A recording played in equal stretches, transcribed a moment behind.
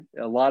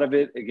a lot of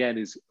it, again,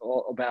 is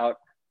all about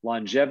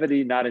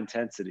longevity, not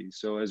intensity.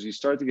 So as you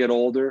start to get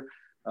older,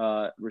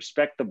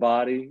 respect the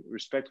body,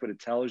 respect what it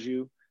tells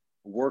you,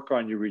 work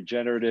on your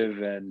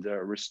regenerative and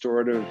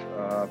restorative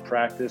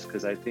practice,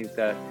 because I think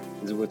that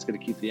is what's going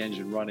to keep the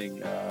engine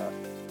running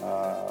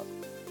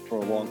for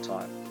a long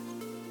time.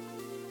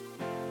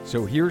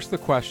 So here's the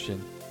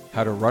question: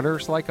 how do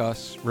runners like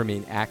us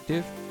remain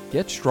active,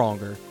 get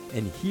stronger,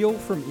 and heal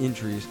from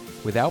injuries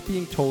without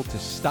being told to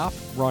stop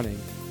running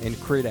and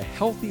create a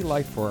healthy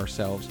life for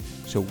ourselves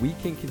so we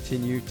can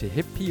continue to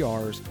hit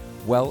PRs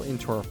well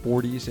into our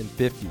 40s and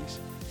 50s?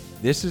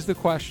 This is the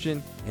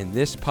question, and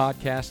this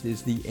podcast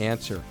is the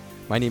answer.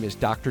 My name is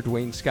Dr.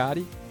 Dwayne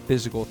Scotti,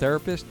 physical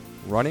therapist,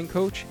 running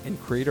coach,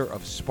 and creator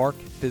of Spark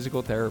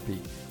Physical Therapy,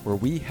 where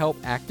we help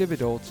active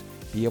adults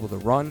be able to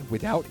run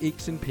without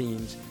aches and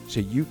pains so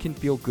you can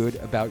feel good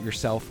about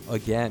yourself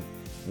again.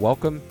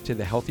 Welcome to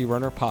the Healthy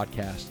Runner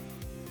Podcast.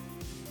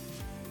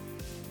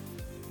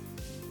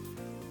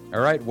 All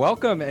right,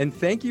 welcome, and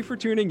thank you for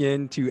tuning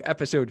in to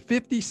episode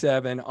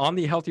 57 on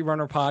the Healthy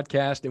Runner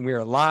Podcast, and we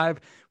are live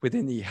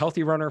within the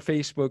Healthy Runner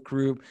Facebook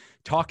group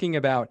talking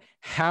about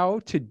how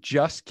to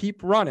just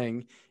keep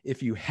running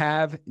if you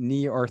have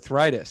knee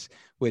arthritis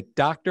with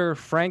Dr.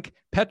 Frank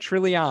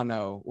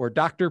Petrigliano, or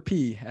Dr.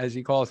 P, as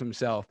he calls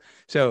himself.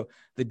 So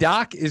the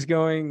doc is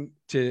going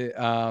to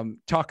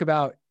talk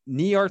about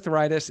knee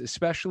arthritis,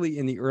 especially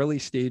in the early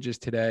stages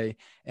today.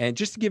 And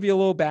just to give you a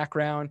little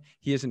background,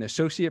 he is an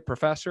associate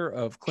professor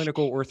of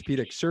clinical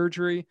orthopedic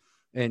surgery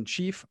and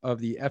chief of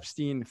the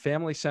Epstein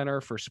Family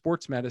Center for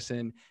Sports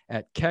Medicine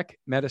at Keck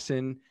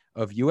Medicine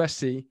of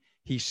USC.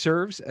 He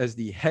serves as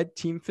the head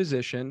team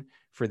physician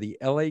for the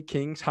LA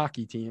Kings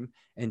hockey team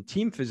and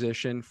team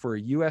physician for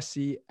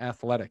USC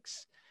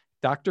Athletics.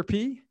 Dr.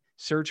 P,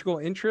 surgical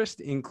interests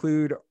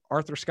include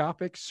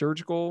arthroscopic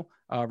surgical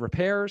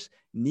repairs,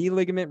 knee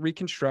ligament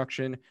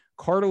reconstruction,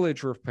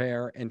 cartilage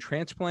repair and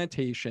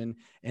transplantation,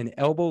 and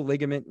elbow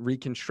ligament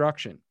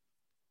reconstruction.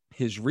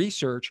 His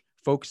research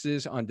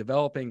focuses on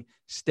developing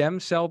stem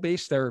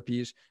cell-based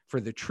therapies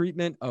for the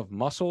treatment of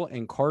muscle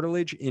and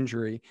cartilage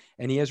injury,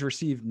 and he has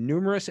received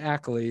numerous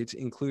accolades,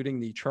 including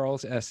the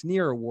Charles S.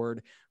 Neer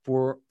Award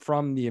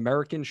from the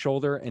American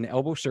Shoulder and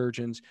Elbow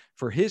Surgeons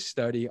for his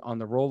study on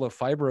the role of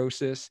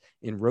fibrosis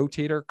in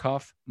rotator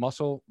cuff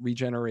muscle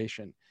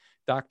regeneration.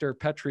 Dr.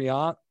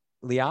 Petrigliano,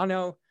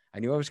 I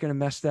knew I was going to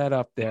mess that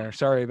up there.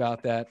 Sorry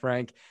about that,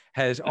 Frank,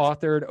 has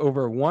authored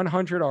over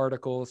 100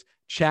 articles,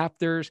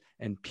 chapters,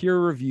 and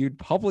peer-reviewed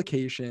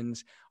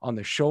publications on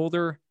the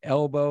shoulder,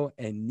 elbow,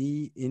 and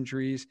knee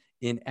injuries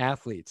in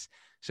athletes.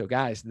 So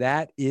guys,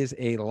 that is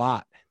a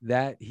lot.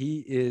 That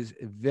he is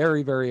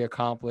very, very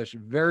accomplished,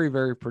 very,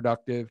 very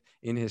productive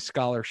in his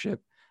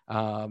scholarship.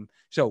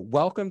 So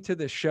welcome to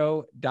the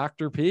show,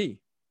 Dr. P.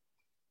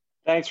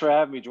 Thanks for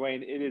having me,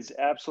 Dwayne. It is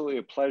absolutely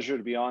a pleasure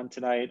to be on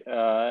tonight.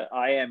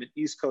 I am an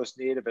East Coast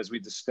native, as we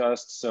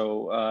discussed,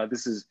 so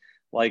this is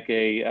like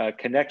a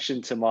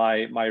connection to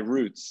my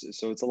roots.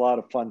 So it's a lot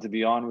of fun to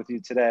be on with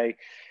you today.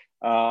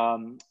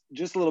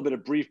 Just a little bit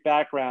of brief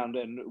background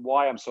and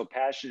why I'm so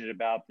passionate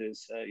about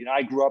this.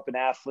 I grew up an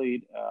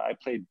athlete. I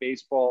played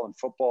baseball and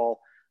football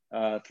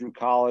through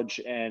college,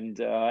 and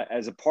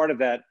as a part of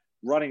that,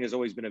 running has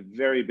always been a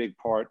very big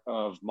part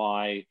of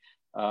my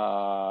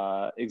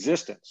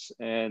existence,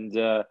 and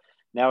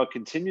now it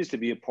continues to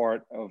be a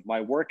part of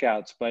my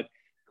workouts, but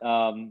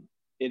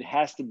it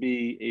has to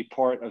be a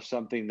part of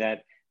something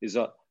that is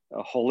a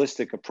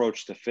holistic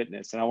approach to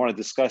fitness, and I want to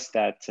discuss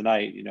that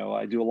tonight.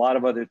 I do a lot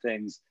of other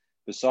things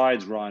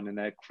besides run, and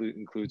that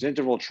includes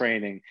interval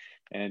training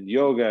and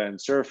yoga and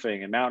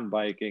surfing and mountain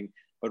biking,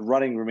 but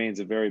running remains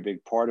a very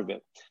big part of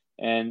it.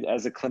 And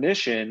as a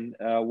clinician,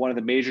 one of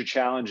the major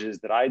challenges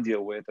that I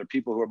deal with are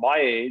people who are my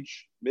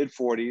age,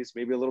 mid-40s,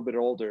 maybe a little bit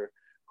older,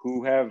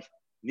 who have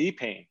knee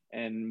pain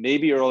and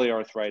maybe early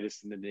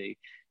arthritis in the knee.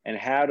 And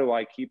how do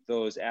I keep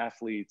those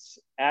athletes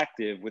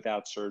active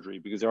without surgery?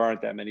 Because there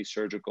aren't that many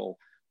surgical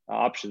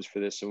options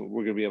for this. So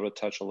we're going to be able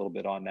to touch a little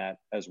bit on that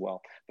as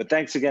well. But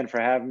thanks again for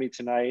having me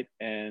tonight.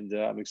 And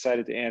I'm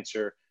excited to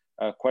answer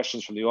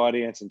questions from the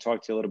audience and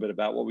talk to you a little bit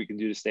about what we can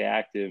do to stay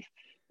active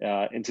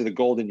into the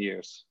golden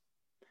years.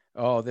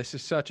 Oh, this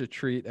is such a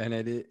treat. And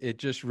it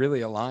just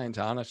really aligns,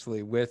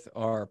 honestly, with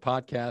our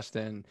podcast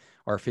and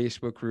our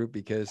Facebook group,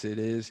 because it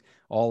is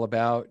all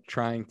about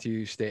trying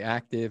to stay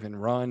active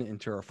and run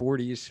into our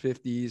 40s,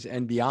 50s,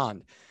 and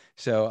beyond.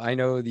 So I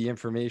know the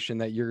information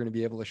that you're going to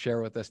be able to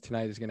share with us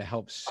tonight is going to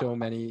help so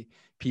many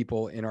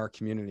people in our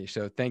community.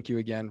 So thank you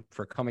again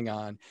for coming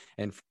on.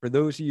 And for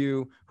those of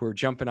you who are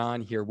jumping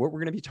on here, what we're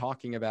going to be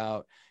talking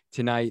about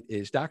tonight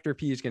is Dr.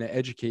 P is going to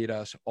educate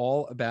us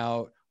all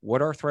about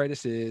what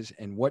arthritis is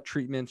and what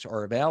treatments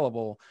are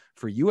available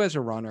for you as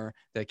a runner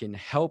that can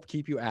help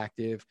keep you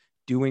active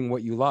doing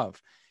what you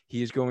love.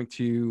 He is going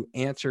to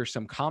answer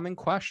some common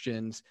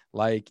questions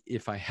like,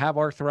 if I have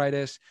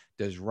arthritis,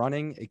 does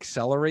running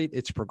accelerate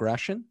its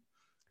progression?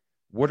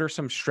 What are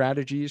some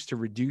strategies to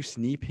reduce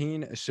knee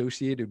pain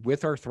associated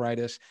with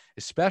arthritis,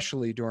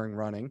 especially during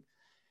running?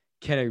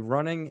 Can a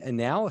running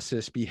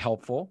analysis be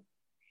helpful?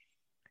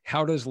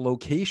 How does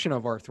location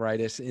of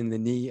arthritis in the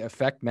knee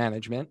affect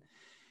management?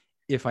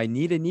 If I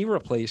need a knee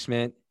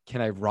replacement,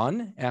 can I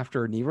run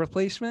after a knee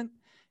replacement?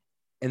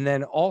 And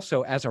then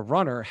also, as a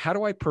runner, how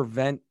do I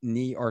prevent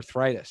knee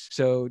arthritis?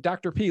 So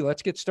Dr. P,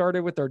 let's get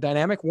started with our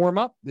dynamic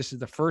warm-up. This is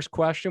the first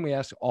question we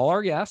ask all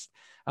our guests.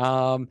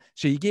 So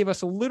you gave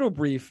us a little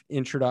brief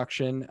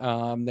introduction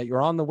that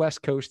you're on the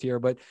West Coast here,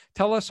 but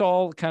tell us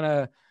all kind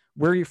of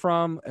where you're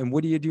from and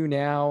what do you do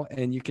now?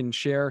 And you can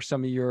share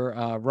some of your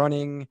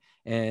running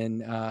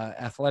and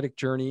athletic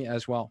journey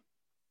as well.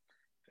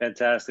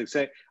 Fantastic.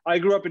 So I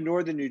grew up in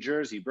northern New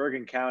Jersey,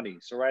 Bergen County,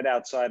 so right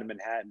outside of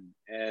Manhattan.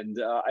 And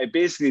I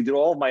basically did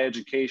all of my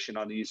education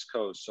on the East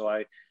Coast. So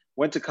I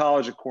went to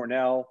college at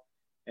Cornell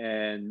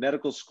and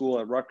medical school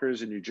at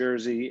Rutgers in New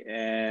Jersey.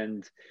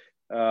 And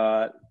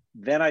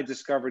then I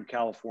discovered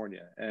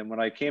California. And when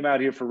I came out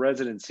here for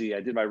residency,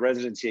 I did my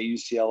residency at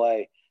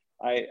UCLA.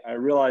 I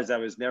realized I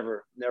was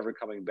never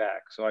coming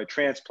back. So I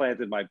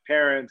transplanted my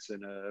parents,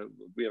 and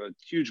we have a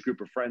huge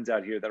group of friends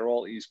out here that are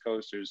all East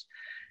Coasters.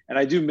 And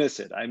I do miss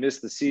it. I miss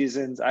the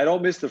seasons. I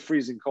don't miss the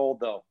freezing cold,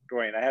 though,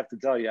 Dwayne. I have to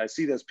tell you, I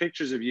see those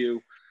pictures of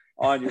you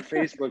on your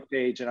Facebook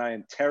page, and I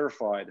am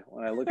terrified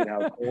when I look at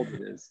how cold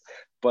it is.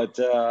 But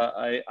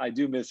I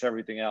do miss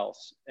everything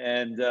else.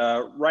 And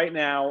right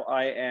now,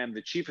 I am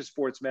the chief of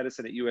sports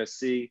medicine at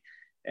USC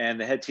and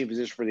the head team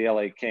physician for the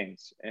LA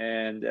Kings.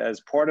 And as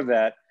part of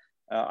that,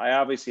 I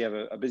obviously have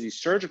a busy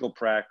surgical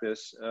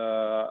practice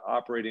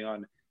operating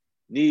on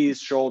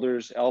knees,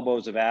 shoulders,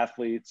 elbows of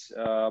athletes,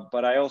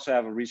 but I also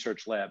have a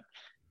research lab.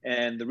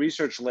 And the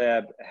research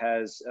lab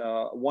has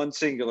one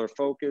singular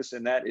focus,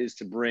 and that is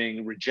to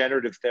bring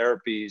regenerative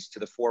therapies to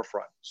the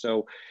forefront.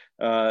 So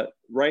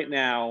right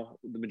now,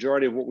 the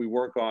majority of what we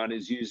work on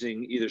is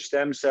using either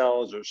stem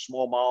cells or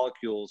small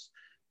molecules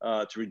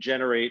to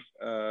regenerate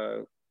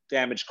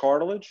damaged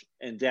cartilage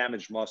and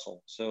damaged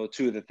muscle. So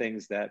two of the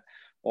things that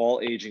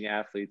all aging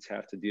athletes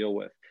have to deal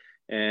with.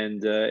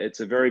 And it's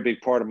a very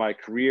big part of my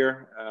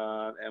career,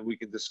 and we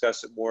can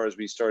discuss it more as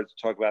we start to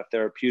talk about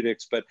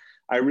therapeutics, but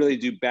I really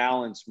do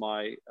balance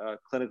my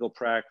clinical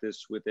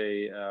practice with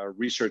a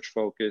research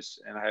focus,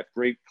 and I have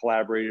great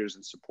collaborators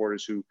and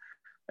supporters who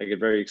I get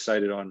very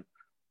excited on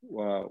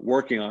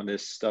working on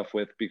this stuff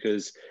with,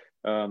 because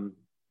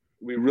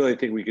we really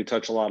think we could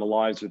touch a lot of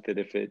lives with it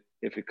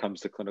if it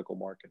comes to clinical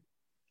market.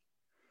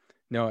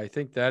 No, I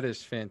think that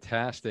is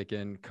fantastic.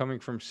 And coming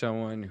from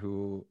someone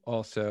who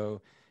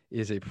also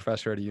is a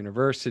professor at a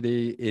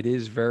university, it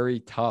is very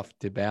tough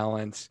to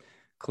balance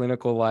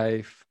clinical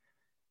life,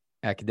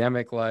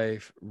 academic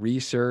life,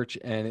 research.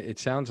 And it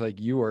sounds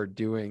like you are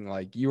juggling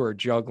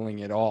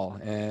it all,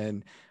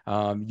 and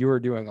you are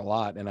doing a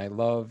lot. And I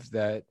love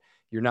that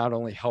you're not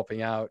only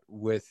helping out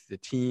with the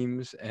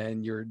teams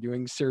and you're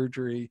doing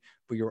surgery,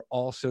 but you're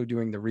also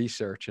doing the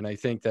research. And I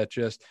think that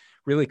just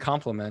really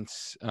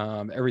complements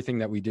everything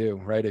that we do,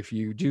 right? If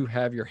you do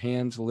have your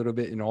hands a little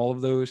bit in all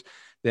of those,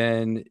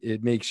 then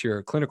it makes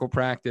your clinical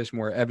practice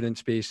more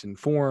evidence-based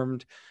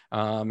informed.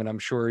 And I'm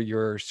sure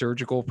your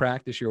surgical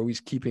practice, you're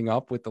always keeping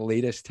up with the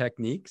latest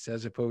techniques,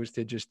 as opposed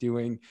to just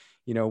doing,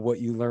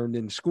 what you learned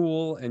in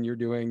school, and you're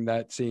doing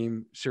that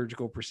same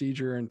surgical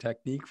procedure and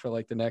technique for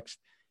like the next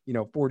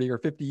 40 or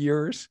 50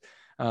 years.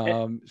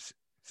 So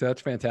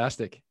that's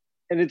fantastic.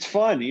 And it's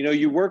fun.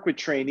 You work with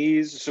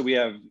trainees. So we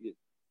have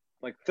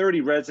like 30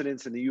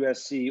 residents in the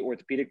USC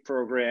orthopedic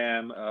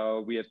program.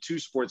 We have 2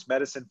 sports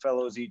medicine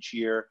fellows each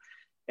year.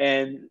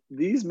 And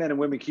these men and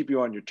women keep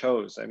you on your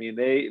toes. I mean,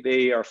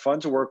 they are fun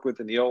to work with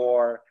in the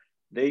OR.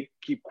 They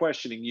keep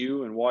questioning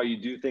you and why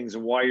you do things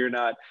and why you're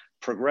not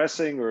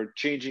progressing or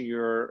changing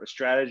your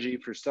strategy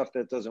for stuff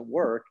that doesn't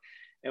work.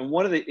 And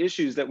one of the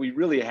issues that we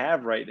really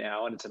have right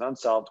now, and it's an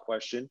unsolved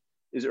question,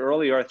 is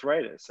early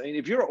arthritis. I mean,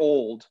 if you're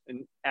old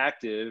and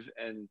active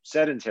and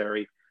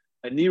sedentary,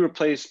 a knee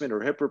replacement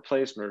or hip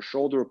replacement or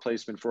shoulder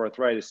replacement for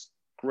arthritis,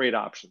 great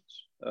options.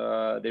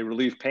 They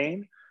relieve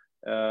pain,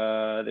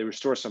 they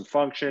restore some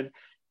function,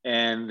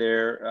 and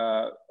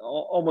they're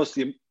almost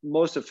the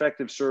most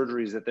effective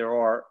surgeries that there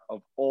are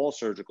of all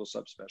surgical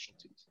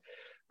subspecialties.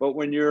 But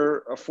when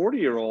you're a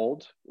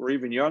 40-year-old or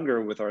even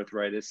younger with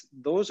arthritis,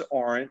 those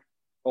aren't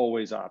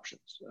always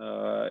options.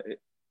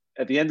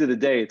 At the end of the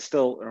day, it's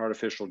still an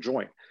artificial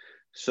joint.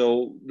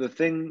 So the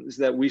things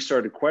that we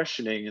started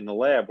questioning in the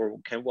lab were,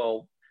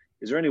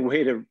 is there any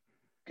way to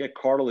get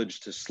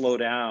cartilage to slow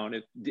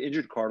down, the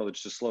injured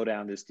cartilage to slow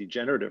down this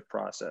degenerative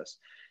process?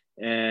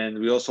 And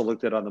we also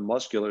looked at on the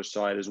muscular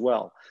side as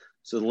well.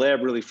 So the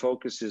lab really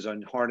focuses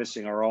on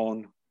harnessing our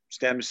own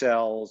stem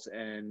cells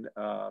and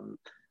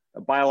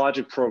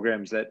biologic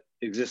programs that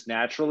exist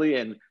naturally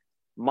and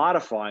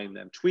modifying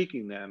them,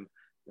 tweaking them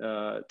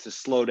to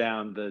slow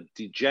down the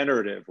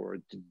degenerative or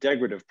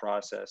degradative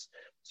process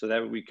so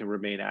that we can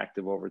remain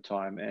active over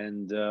time.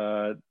 And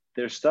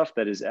there's stuff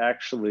that is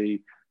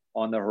actually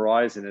on the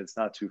horizon. It's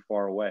not too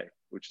far away,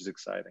 which is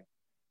exciting.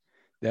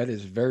 That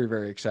is very,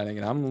 very exciting.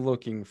 And I'm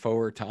looking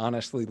forward to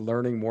honestly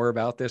learning more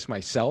about this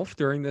myself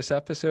during this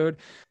episode.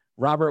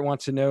 Robert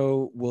wants to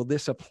know, will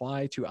this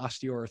apply to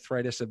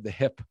osteoarthritis of the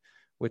hip?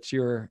 What's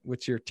your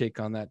take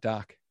on that,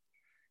 Doc?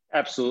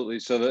 Absolutely.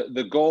 So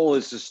the goal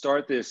is to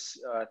start this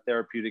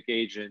therapeutic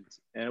agent,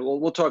 and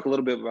we'll talk a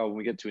little bit about when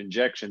we get to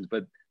injections.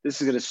 But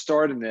this is going to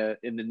start in the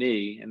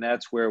knee, and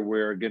that's where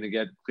we're going to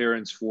get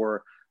clearance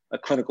for a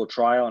clinical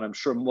trial. And I'm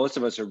sure most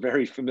of us are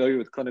very familiar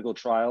with clinical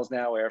trials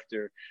now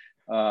after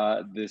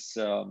this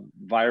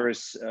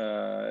virus,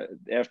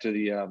 after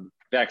the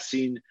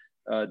vaccine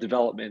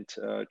development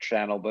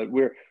channel. But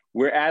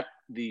we're at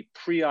the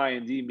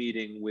pre-IND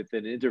meeting with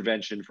an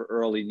intervention for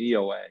early knee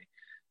OA.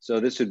 So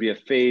this would be a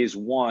phase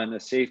 1, a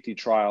safety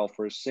trial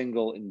for a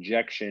single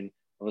injection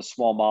of a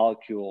small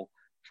molecule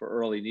for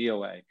early knee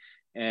OA.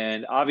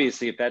 And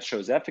obviously, if that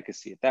shows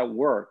efficacy, if that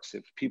works,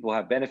 if people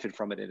have benefit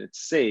from it and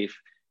it's safe,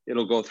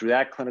 it'll go through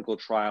that clinical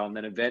trial and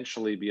then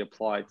eventually be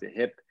applied to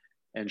hip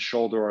and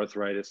shoulder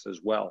arthritis as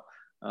well.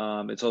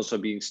 It's also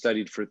being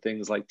studied for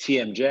things like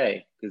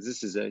TMJ, because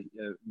this is a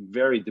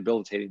very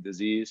debilitating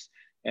disease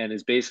and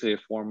is basically a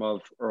form of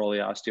early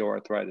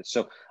osteoarthritis.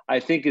 So I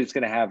think it's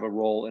going to have a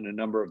role in a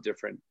number of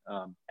different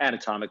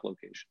anatomic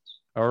locations.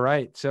 All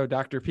right. So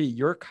Dr. P,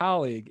 your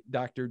colleague,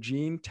 Dr.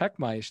 Gene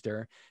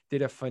Techmeister,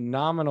 did a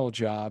phenomenal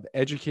job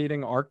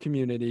educating our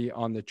community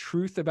on the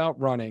truth about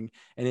running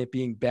and it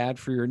being bad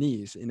for your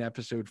knees in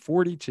episode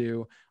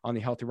 42 on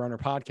the Healthy Runner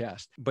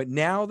podcast. But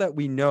now that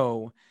we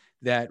know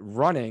that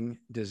running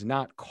does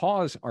not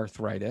cause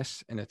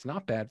arthritis and it's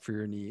not bad for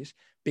your knees,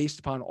 based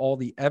upon all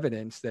the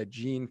evidence that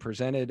Gene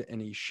presented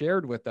and he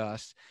shared with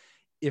us,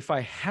 if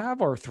I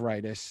have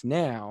arthritis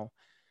now,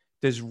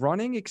 does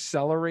running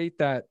accelerate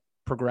that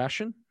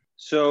progression?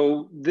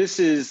 So this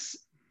is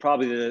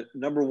probably the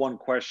number one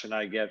question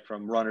I get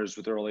from runners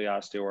with early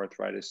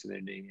osteoarthritis in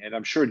their knee. And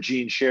I'm sure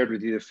Gene shared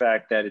with you the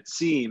fact that it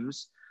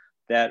seems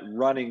that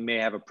running may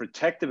have a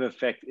protective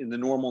effect in the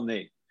normal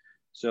knee.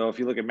 So if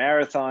you look at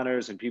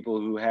marathoners and people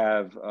who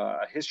have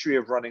a history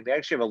of running, they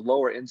actually have a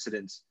lower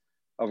incidence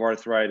of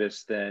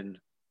arthritis than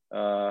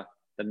the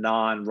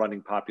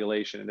non-running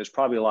population. And there's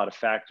probably a lot of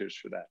factors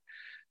for that.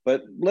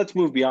 But let's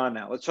move beyond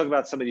now. Let's talk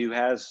about somebody who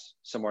has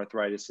some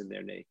arthritis in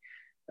their knee.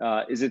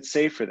 Is it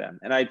safe for them?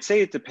 And I'd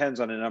say it depends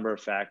on a number of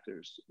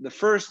factors. The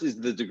first is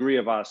the degree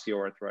of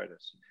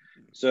osteoarthritis.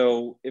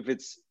 So if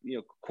it's,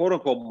 quote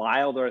unquote,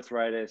 mild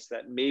arthritis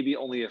that maybe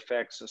only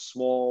affects a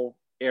small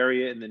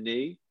area in the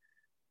knee,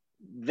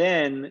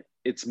 then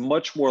it's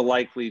much more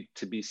likely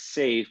to be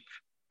safe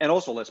and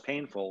also less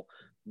painful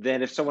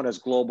than if someone has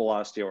global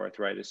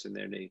osteoarthritis in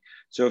their knee.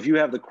 So if you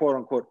have the quote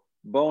unquote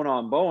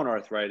bone-on-bone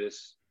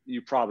arthritis,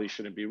 you probably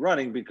shouldn't be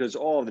running because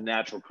all of the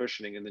natural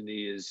cushioning in the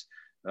knee is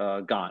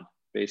gone,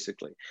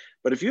 basically.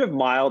 But if you have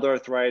mild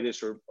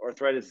arthritis or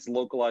arthritis that's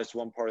localized to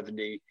one part of the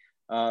knee,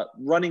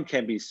 running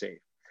can be safe.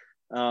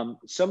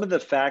 Some of the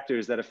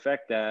factors that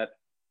affect that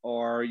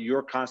are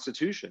your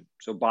constitution.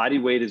 So body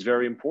weight is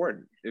very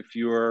important. If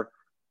you're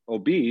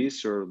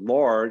obese or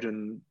large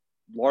and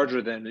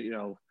larger than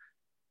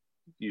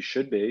you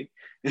should be,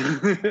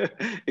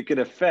 it can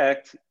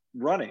affect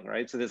running,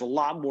 right? So there's a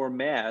lot more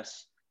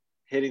mass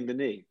hitting the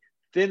knee.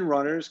 Thin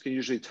runners can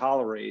usually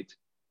tolerate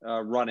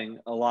running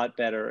a lot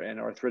better and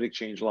arthritic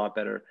change a lot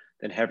better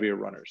than heavier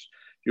runners.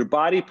 Your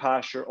body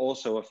posture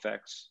also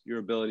affects your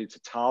ability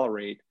to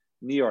tolerate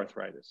knee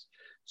arthritis.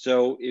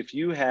 So if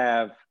you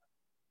have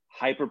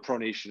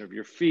hyperpronation of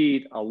your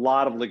feet, a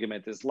lot of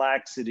ligamentous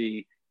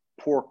laxity,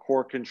 poor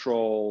core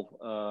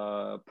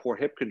control, poor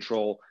hip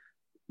control,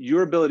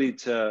 your ability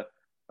to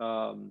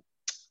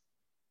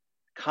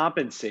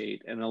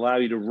compensate and allow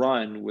you to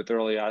run with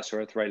early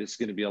osteoarthritis is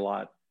going to be a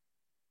lot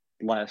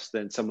less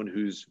than someone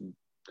who's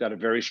got a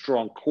very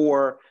strong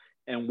core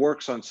and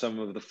works on some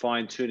of the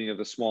fine tuning of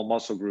the small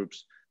muscle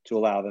groups to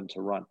allow them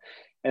to run.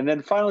 And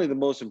then finally, the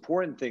most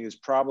important thing is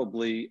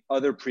probably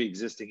other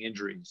pre-existing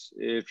injuries.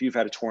 If you've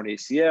had a torn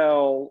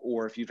ACL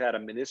or if you've had a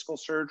meniscal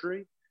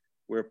surgery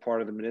where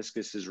part of the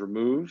meniscus is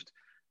removed,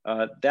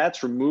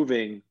 that's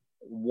removing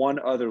one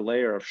other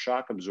layer of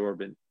shock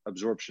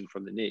absorption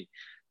from the knee.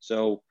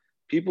 So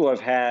people who have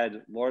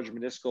had large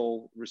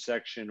meniscal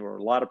resection or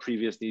a lot of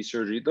previous knee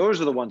surgery, those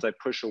are the ones I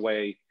push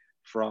away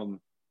from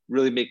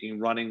really making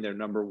running their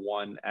number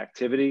one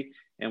activity.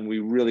 And we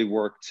really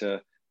work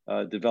to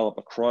develop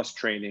a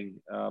cross-training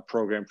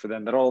program for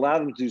them that'll allow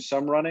them to do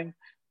some running,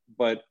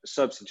 but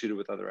substitute it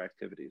with other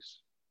activities.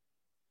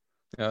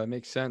 It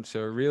makes sense.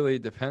 So it really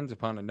depends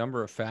upon a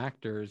number of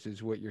factors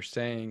is what you're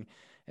saying.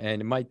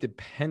 And it might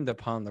depend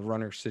upon the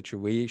runner's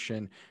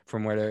situation.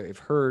 From what I've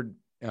heard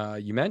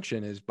you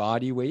mention is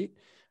body weight,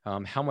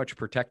 how much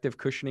protective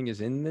cushioning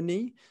is in the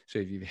knee. So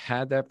if you've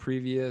had that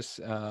previous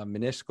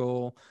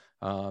meniscal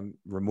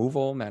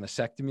removal,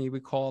 mastectomy, we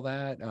call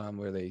that,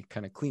 where they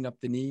kind of clean up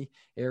the knee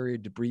area,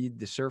 debride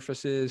the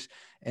surfaces.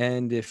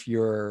 And if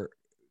your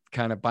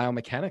kind of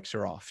biomechanics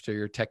are off, so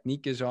your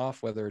technique is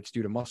off, whether it's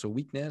due to muscle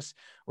weakness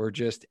or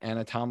just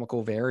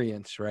anatomical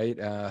variance, right?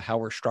 How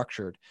we're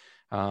structured.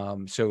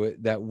 So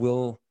that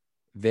will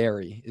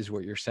vary is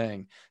what you're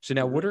saying. So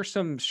now what are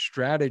some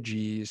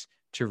strategies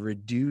to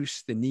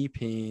reduce the knee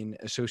pain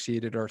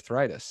associated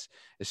arthritis,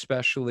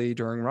 especially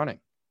during running?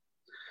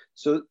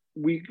 So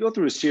we go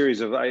through a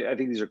series of, I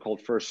think these are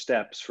called first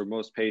steps for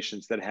most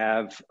patients that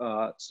have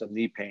some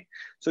knee pain.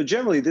 So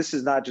generally, this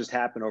does not just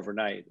happen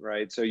overnight,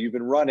 right? So you've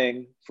been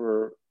running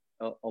for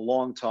a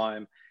long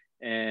time,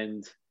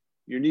 and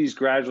your knees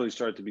gradually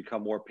start to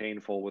become more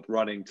painful with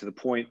running, to the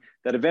point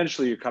that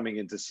eventually you're coming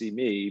in to see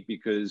me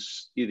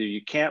because either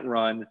you can't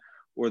run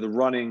or the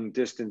running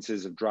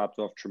distances have dropped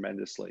off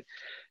tremendously.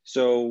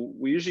 So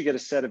we usually get a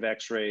set of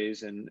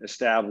x-rays and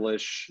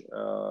establish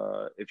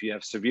if you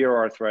have severe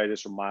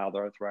arthritis or mild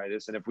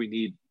arthritis. And if we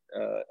need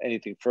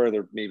anything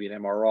further, maybe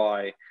an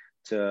MRI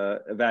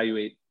to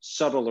evaluate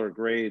subtler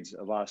grades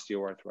of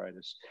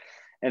osteoarthritis.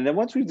 And then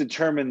once we've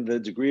determined the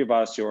degree of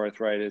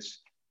osteoarthritis,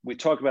 we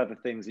talk about the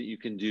things that you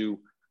can do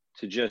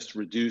to just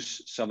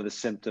reduce some of the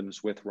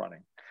symptoms with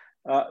running.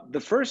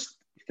 The first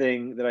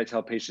thing that I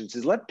tell patients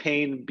is let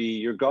pain be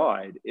your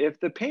guide. If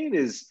the pain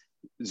is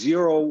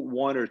 0,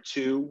 1, or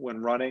 2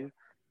 when running,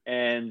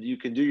 and you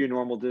can do your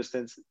normal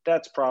distance,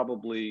 that's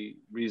probably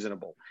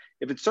reasonable.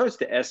 If it starts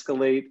to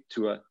escalate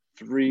to a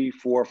 3,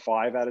 4,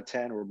 5 out of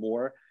 10 or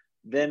more,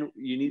 then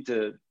you need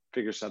to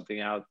figure something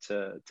out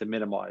to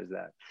minimize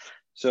that.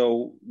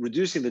 So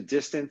reducing the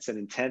distance and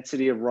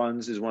intensity of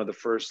runs is one of the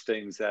first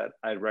things that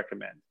I'd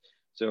recommend.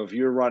 So if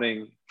you're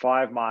running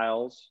 5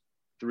 miles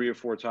 3 or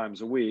 4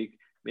 times a week,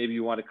 maybe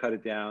you want to cut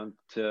it down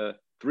to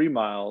 3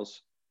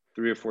 miles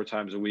 3 or 4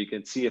 times a week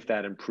and see if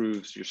that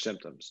improves your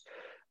symptoms.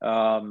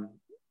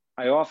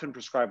 I often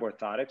prescribe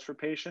orthotics for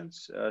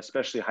patients,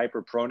 especially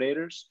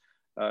hyperpronators,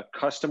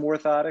 custom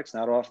orthotics,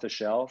 not off the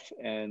shelf,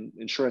 and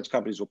insurance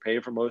companies will pay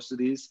for most of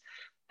these.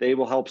 They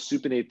will help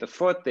supinate the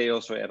foot. They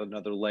also add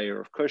another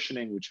layer of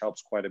cushioning, which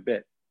helps quite a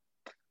bit.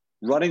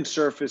 Running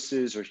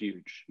surfaces are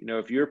huge. You know,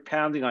 if you're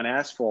pounding on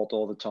asphalt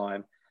all the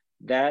time,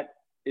 that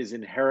is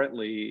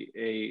inherently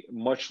a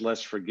much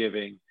less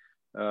forgiving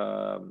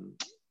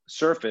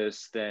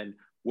surface than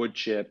wood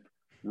chip,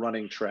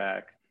 running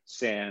track,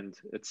 sand,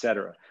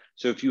 etc.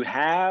 So if you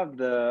have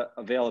the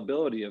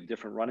availability of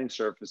different running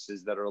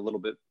surfaces that are a little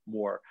bit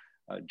more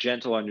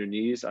gentle on your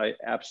knees, I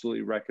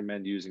absolutely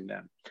recommend using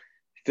them.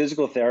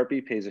 Physical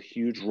therapy plays a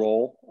huge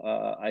role,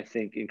 I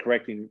think, in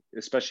correcting,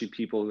 especially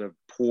people who have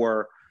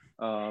poor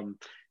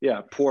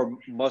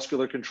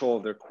muscular control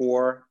of their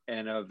core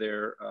and of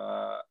their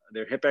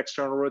hip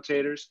external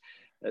rotators.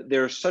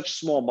 There are such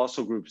small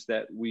muscle groups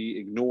that we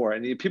ignore.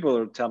 And people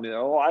will tell me,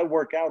 oh, I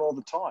work out all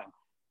the time.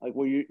 Like,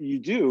 well, you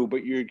do,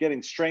 but you're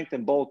getting strength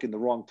and bulk in the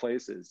wrong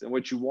places. And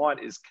what you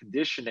want is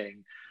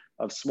conditioning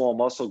of small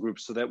muscle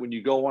groups so that when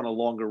you go on a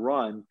longer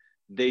run,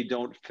 they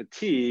don't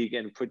fatigue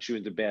and put you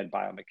into bad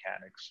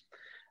biomechanics.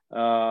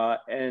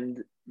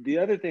 And the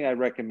other thing I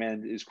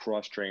recommend is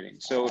cross training.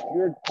 So if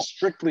you're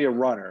strictly a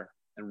runner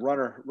and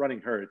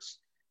running hurts,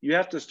 you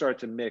have to start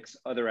to mix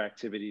other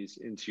activities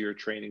into your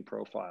training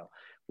profile,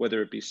 whether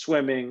it be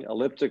swimming,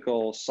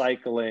 elliptical,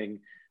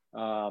 cycling.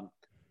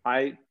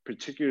 I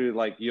particularly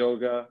like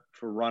yoga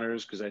for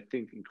runners because I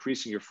think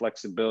increasing your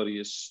flexibility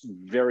is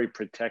very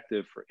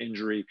protective for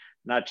injury,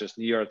 not just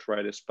knee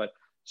arthritis, but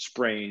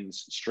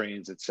sprains,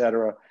 strains,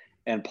 etc.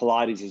 And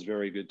Pilates is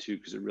very good too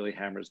because it really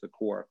hammers the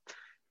core.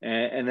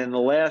 And then the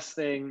last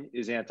thing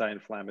is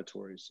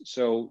anti-inflammatories.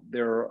 So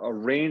there are a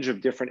range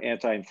of different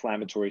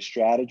anti-inflammatory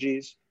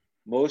strategies.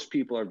 Most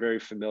people are very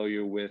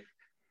familiar with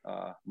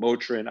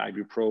Motrin,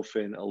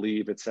 ibuprofen,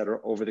 Aleve, etc.,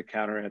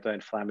 over-the-counter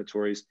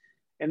anti-inflammatories.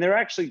 And they're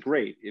actually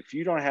great. If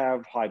you don't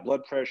have high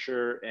blood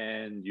pressure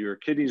and your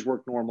kidneys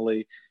work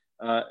normally,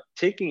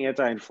 taking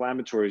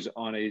anti-inflammatories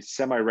on a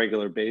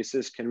semi-regular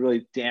basis can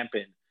really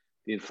dampen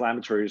the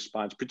inflammatory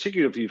response,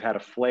 particularly if you've had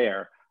a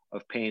flare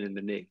of pain in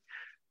the knee.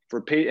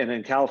 And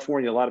in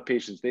California, a lot of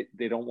patients,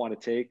 they don't want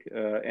to take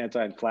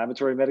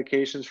anti-inflammatory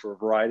medications for a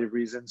variety of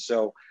reasons.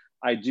 So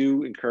I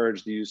do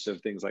encourage the use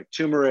of things like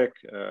turmeric,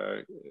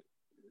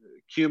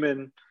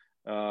 cumin,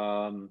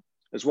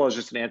 as well as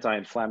just an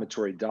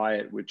anti-inflammatory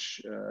diet,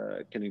 which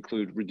can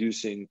include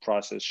reducing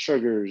processed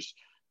sugars,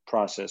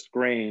 processed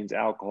grains,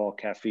 alcohol,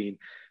 caffeine,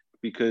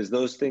 because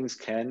those things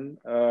can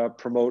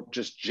promote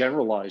just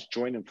generalized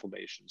joint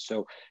inflammation.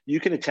 So you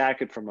can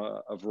attack it from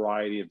a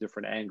variety of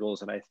different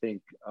angles, and I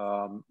think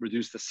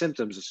reduce the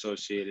symptoms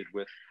associated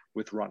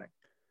with running.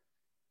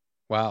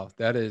 Wow,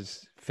 that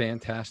is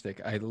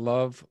fantastic. I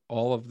love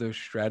all of those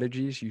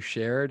strategies you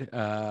shared.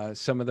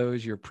 Some of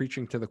those you're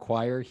preaching to the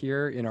choir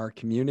here in our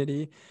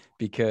community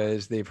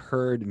because they've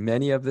heard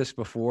many of this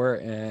before.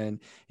 And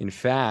in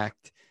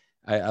fact,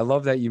 I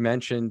love that you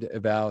mentioned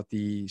about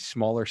the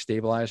smaller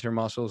stabilizer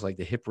muscles, like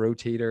the hip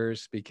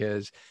rotators,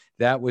 because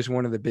that was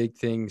one of the big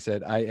things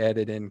that I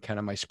added in kind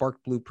of my Spark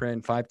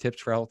Blueprint, 5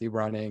 tips for healthy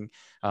running,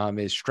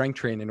 is strength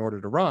train in order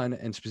to run,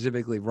 and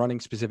specifically running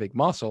specific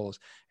muscles.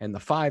 And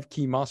the 5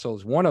 key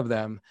muscles, one of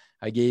them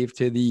I gave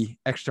to the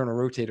external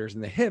rotators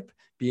in the hip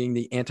being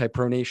the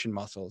anti-pronation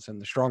muscles.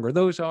 And the stronger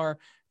those are,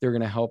 they're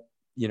going to help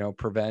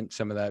prevent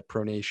some of that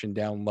pronation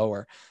down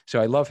lower. So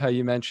I love how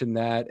you mentioned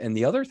that. And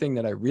the other thing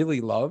that I really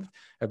loved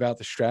about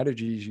the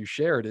strategies you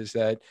shared is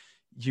that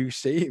you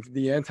saved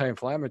the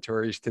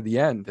anti-inflammatories to the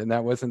end. And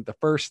that wasn't the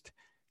first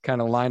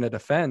kind of line of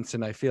defense.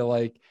 And I feel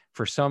like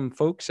for some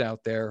folks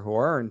out there who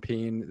are in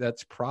pain,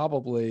 that's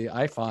probably,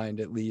 I find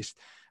at least,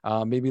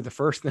 maybe the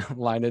first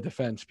line of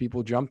defense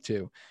people jump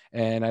to.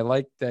 And I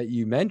like that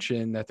you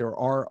mentioned that there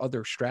are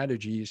other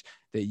strategies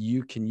that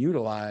you can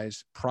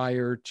utilize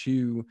prior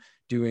to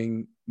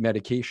doing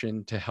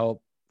medication to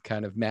help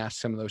kind of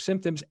mask some of those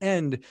symptoms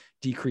and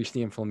decrease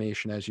the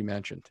inflammation, as you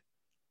mentioned.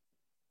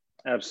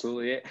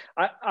 Absolutely.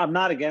 I'm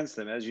not against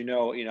them. As you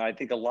know, I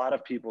think a lot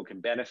of people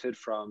can benefit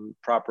from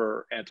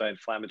proper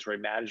anti-inflammatory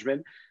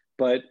management,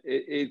 but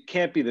it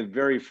can't be the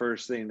very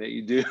first thing that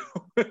you do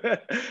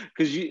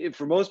because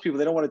for most people,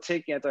 they don't want to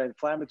take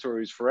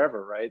anti-inflammatories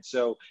forever, right?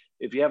 So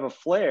if you have a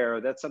flare,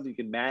 that's something you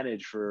can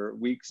manage for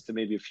weeks to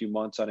maybe a few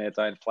months on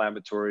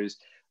anti-inflammatories.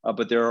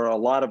 But there are a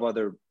lot of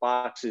other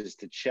boxes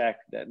to check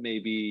that may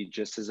be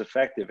just as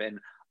effective. And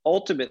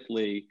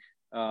ultimately,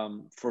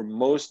 for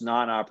most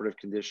non-operative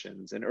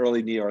conditions, and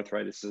early knee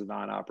arthritis is a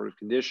non-operative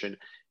condition,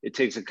 it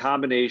takes a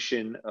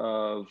combination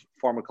of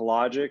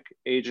pharmacologic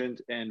agent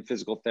and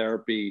physical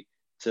therapy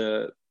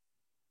to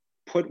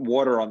put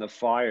water on the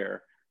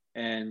fire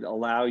and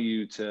allow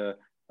you to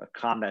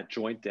calm that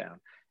joint down.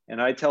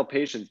 And I tell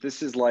patients,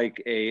 this is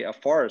like a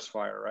forest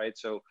fire, right?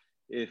 So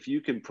if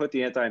you can put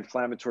the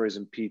anti-inflammatories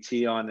and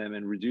PT on them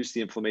and reduce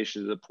the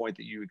inflammation to the point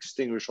that you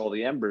extinguish all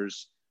the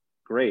embers,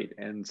 great.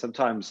 And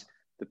sometimes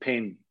the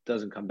pain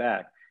doesn't come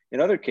back.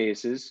 In other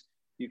cases,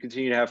 you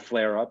continue to have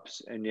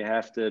flare-ups and you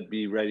have to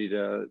be ready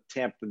to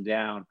tamp them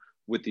down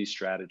with these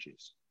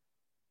strategies.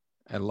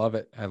 I love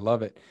it. I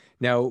love it.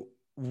 Now,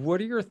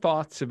 what are your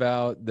thoughts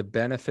about the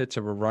benefits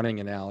of a running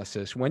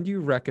analysis? When do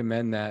you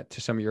recommend that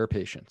to some of your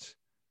patients?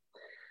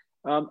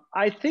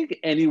 I think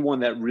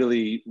anyone that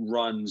really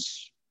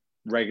runs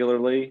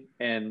regularly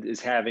and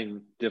is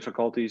having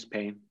difficulties,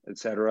 pain,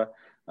 etc.,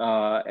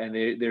 and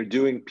they're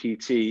doing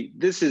PT,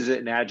 this is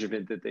an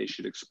adjuvant that they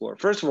should explore.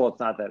 First of all, it's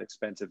not that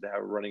expensive to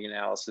have a running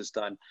analysis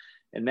done.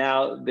 And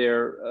now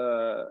they're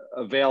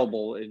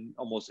available in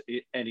almost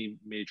any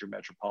major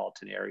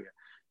metropolitan area.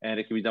 And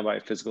it can be done by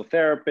a physical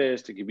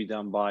therapist. It can be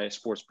done by a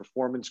sports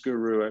performance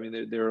guru. I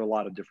mean, there are a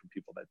lot of different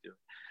people that do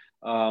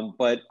it.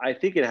 But I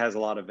think it has a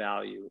lot of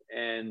value.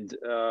 And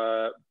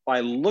by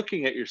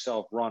looking at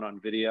yourself run on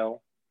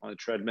video, on a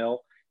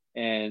treadmill,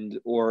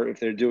 or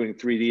if they're doing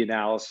 3D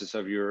analysis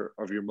of your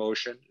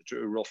motion, a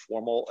real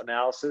formal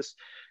analysis,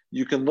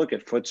 you can look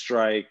at foot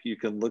strike, you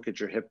can look at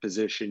your hip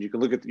position, you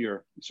can look at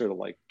your sort of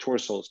like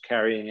torso's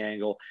carrying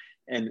angle,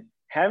 and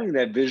having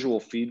that visual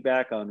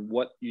feedback on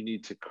what you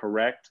need to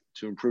correct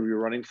to improve your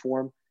running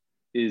form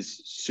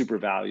is super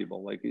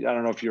valuable. Like, I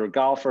don't know if you're a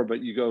golfer,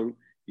 but you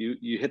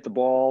hit the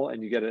ball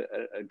and you get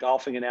a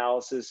golfing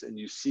analysis and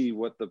you see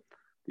what the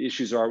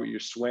issues are with your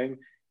swing.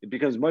 It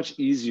becomes much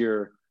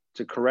easier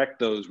to correct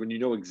those when you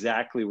know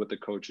exactly what the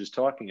coach is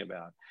talking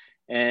about.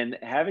 And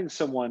having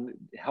someone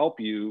help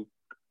you,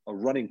 a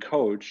running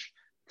coach,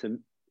 to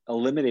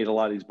eliminate a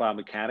lot of these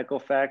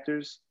biomechanical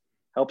factors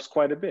helps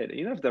quite a bit.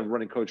 You don't have to have a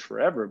running coach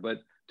forever, but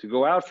to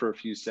go out for a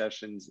few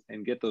sessions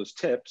and get those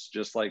tips,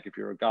 just like if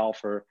you're a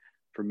golfer.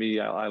 For me,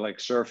 I like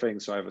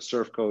surfing, so I have a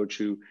surf coach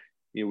who,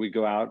 we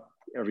go out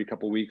every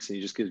couple of weeks and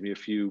he just gives me a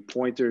few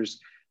pointers.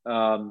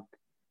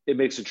 It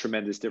makes a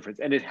tremendous difference.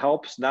 And it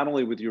helps not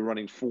only with your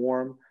running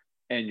form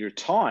and your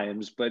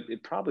times, but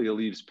it probably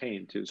relieves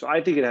pain too. So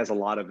I think it has a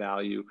lot of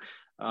value.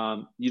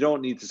 You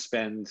don't need to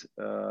spend,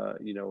 a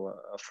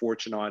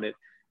fortune on it.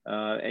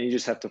 And you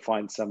just have to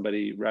find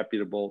somebody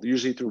reputable,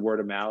 usually through word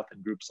of mouth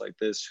and groups like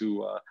this,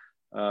 who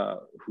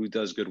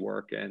does good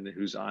work and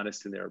who's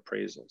honest in their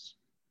appraisals.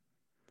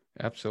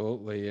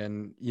 Absolutely.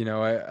 And,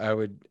 I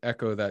would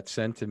echo that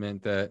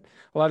sentiment that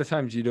a lot of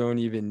times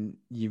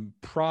you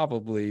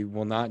probably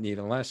will not need,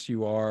 unless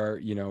you are,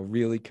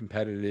 really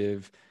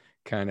competitive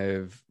kind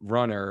of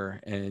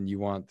runner and you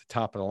want the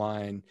top of the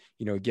line,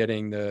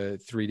 getting the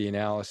 3D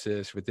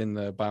analysis within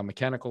the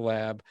biomechanical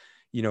lab.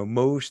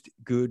 Most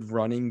good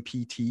running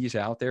PTs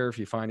out there, if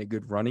you find a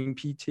good running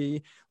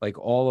PT, like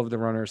all of the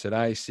runners that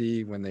I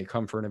see when they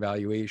come for an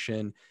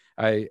evaluation,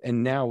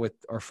 and now with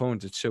our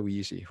phones, it's so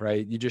easy,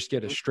 right? You just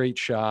get a straight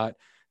shot,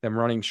 them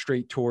running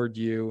straight toward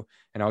you,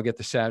 and I'll get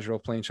the sagittal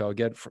plane, so I'll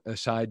get a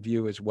side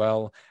view as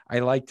well. I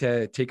like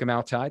to take them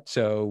outside,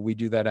 so we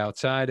do that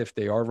outside if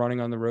they are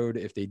running on the road.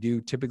 If they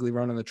do typically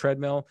run on the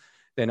treadmill,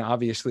 then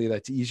obviously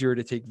that's easier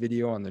to take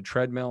video on the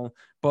treadmill.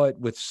 But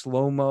with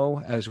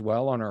slow-mo as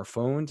well on our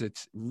phones,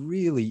 it's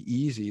really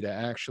easy to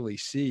actually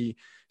see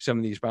some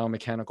of these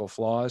biomechanical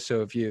flaws.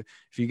 So if you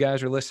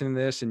guys are listening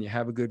to this and you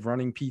have a good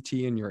running PT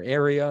in your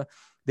area,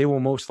 they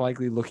will most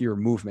likely look at your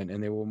movement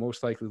and they will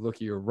most likely look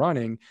at your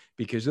running,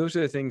 because those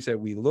are the things that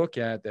we look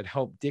at that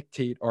help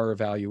dictate our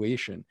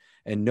evaluation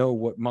and know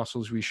what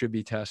muscles we should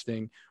be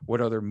testing,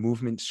 what other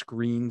movement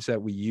screens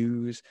that we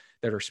use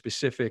that are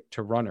specific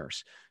to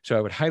runners. So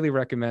I would highly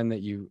recommend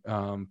that you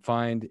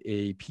find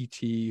a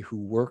PT who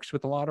works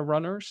with a lot of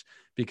runners,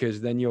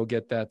 because then you'll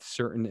get that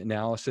certain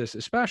analysis,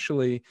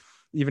 especially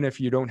even if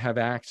you don't have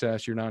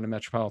access, you're not in a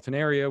metropolitan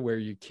area where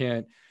you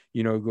can't,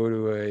 go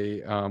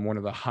to one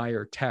of the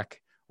higher tech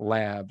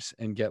labs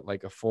and get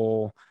like a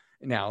full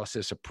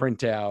analysis, a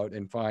printout,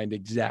 and find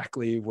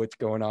exactly what's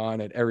going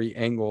on at every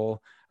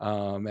angle,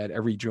 at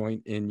every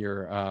joint in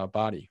your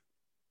body.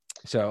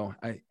 So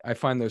I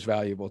find those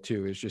valuable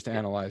too, is just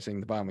analyzing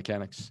the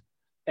biomechanics.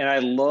 And I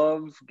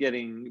love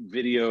getting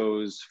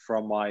videos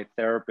from my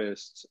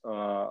therapists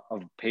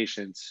of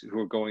patients who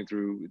are going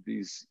through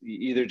these,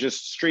 either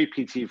just straight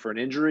PT for an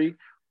injury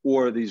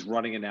or these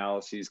running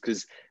analyses,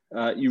 because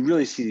you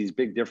really see these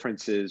big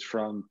differences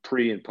from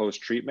pre and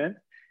post treatment.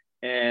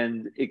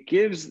 And it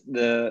gives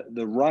the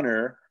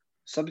runner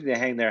something to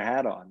hang their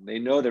hat on. They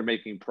know they're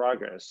making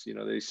progress. You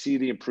know, they see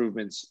the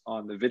improvements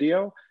on the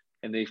video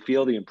and they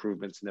feel the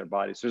improvements in their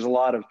bodies. So there's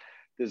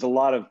a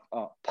lot of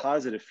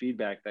positive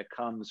feedback that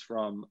comes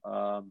from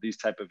these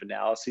type of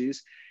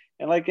analyses.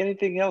 And like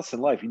anything else in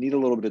life, you need a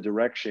little bit of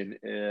direction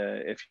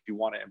if you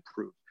want to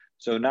improve.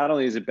 So not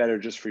only is it better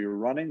just for your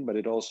running, but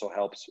it also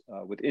helps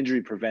with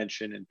injury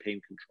prevention and pain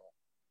control.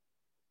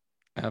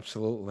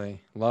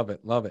 Absolutely. Love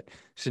it. Love it.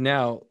 So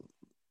now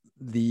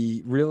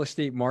the real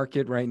estate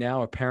market right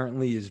now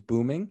apparently is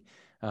booming.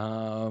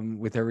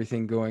 With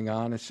everything going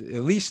on, it's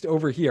at least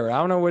over here. I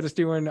don't know what it's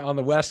doing on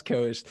the West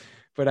Coast,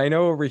 but I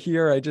know over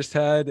here, I just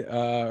had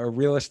a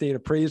real estate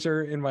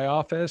appraiser in my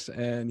office,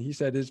 and he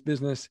said his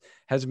business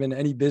hasn't been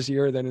any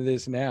busier than it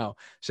is now.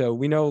 So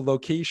we know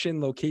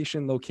location,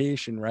 location,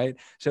 location, right?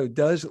 So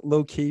does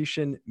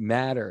location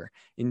matter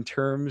in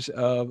terms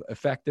of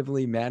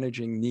effectively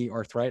managing knee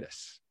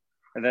arthritis?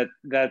 And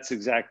that's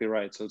exactly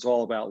right. So it's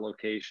all about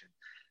location.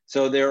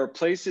 So there are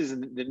places,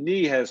 and the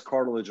knee has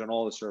cartilage on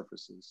all the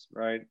surfaces,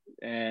 right?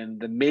 And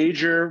the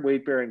major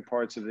weight-bearing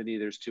parts of the knee,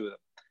 there's two of them.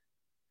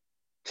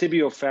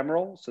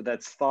 Tibiofemoral, so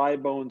that's thigh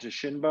bone to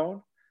shin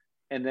bone,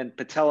 and then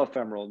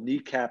patellofemoral,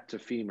 kneecap to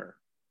femur,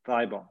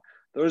 thigh bone.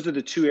 Those are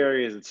the two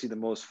areas that see the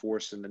most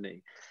force in the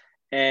knee.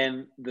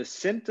 And the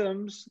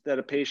symptoms that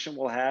a patient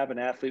will have, an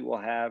athlete will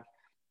have,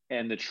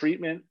 and the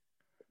treatment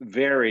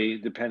vary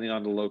depending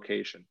on the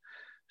location.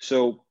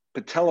 So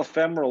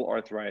patellofemoral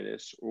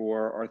arthritis,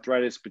 or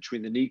arthritis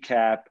between the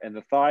kneecap and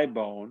the thigh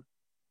bone,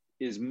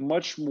 is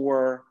much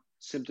more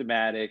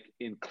symptomatic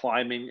in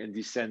climbing and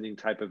descending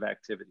type of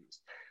activities.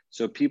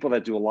 So people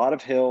that do a lot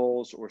of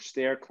hills or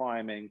stair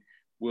climbing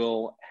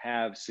will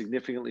have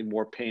significantly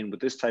more pain with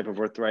this type of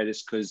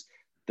arthritis, because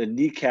the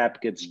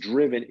kneecap gets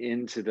driven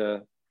into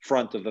the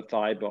front of the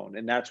thigh bone,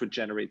 and that's what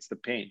generates the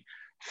pain.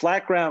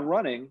 Flat ground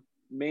running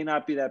may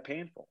not be that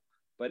painful,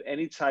 but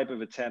any type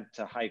of attempt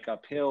to hike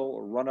uphill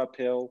or run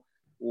uphill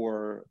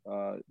or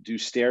do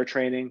stair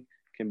training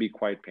can be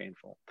quite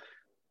painful.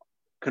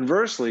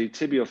 Conversely,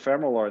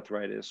 tibiofemoral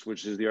arthritis,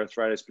 which is the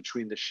arthritis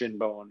between the shin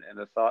bone and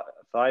the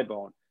thigh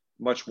bone,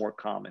 much more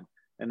common.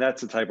 And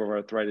that's the type of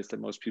arthritis that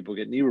most people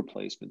get knee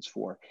replacements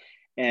for.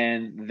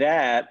 And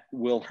that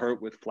will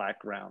hurt with flat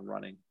ground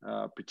running,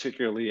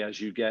 particularly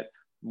as you get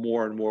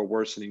more and more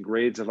worsening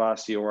grades of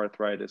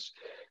osteoarthritis.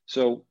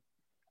 So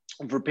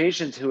for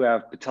patients who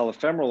have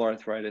patellofemoral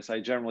arthritis, I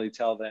generally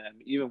tell them,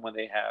 even when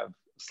they have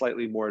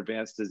slightly more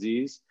advanced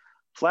disease,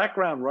 flat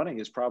ground running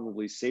is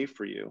probably safe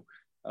for you.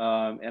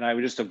 And I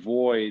would just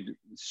avoid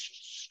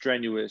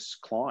strenuous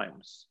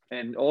climbs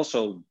and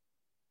also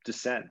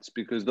descents,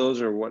 because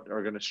those are what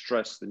are going to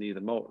stress the knee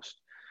the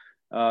most.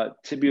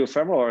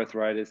 Tibiofemoral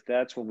arthritis,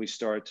 that's when we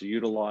start to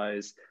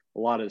utilize a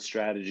lot of the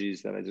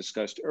strategies that I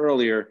discussed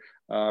earlier,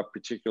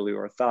 particularly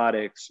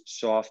orthotics,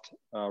 soft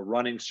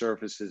running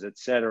surfaces, et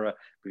cetera,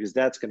 because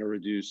that's going to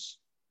reduce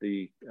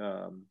the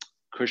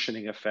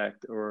cushioning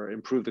effect, or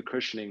improve the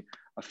cushioning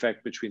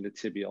effect between the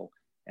tibial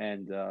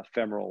and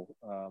femoral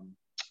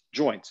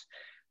joints.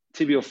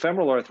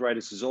 Tibiofemoral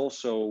arthritis is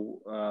also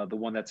the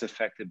one that's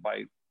affected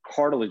by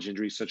cartilage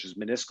injuries such as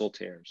meniscal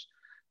tears.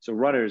 So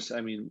runners,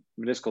 I mean,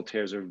 meniscal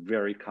tears are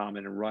very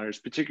common in runners,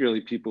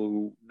 particularly people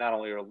who not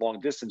only are long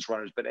distance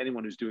runners, but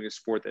anyone who's doing a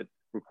sport that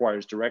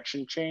requires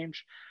direction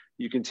change,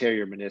 you can tear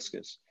your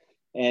meniscus.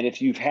 And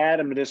if you've had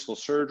a meniscal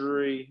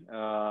surgery,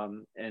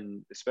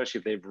 and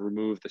especially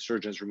if the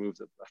surgeon's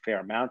removed a fair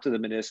amount of the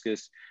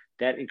meniscus,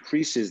 that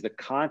increases the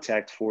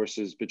contact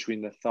forces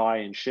between the thigh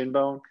and shin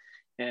bone,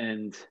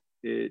 and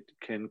it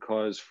can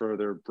cause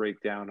further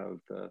breakdown of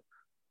the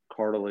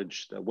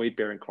cartilage, the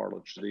weight-bearing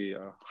cartilage, the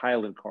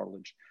hyaline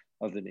cartilage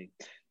of the knee.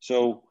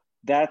 So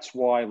that's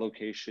why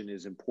location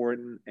is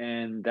important,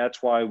 and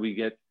that's why we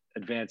get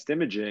advanced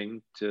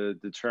imaging to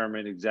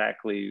determine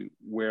exactly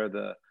where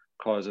the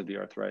cause of the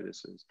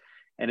arthritis is.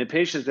 And in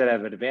patients that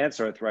have advanced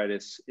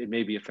arthritis, it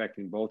may be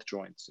affecting both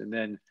joints. And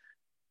then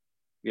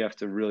we have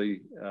to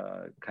really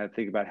kind of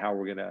think about how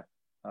we're going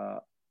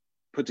to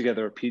put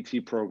together a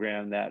PT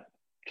program that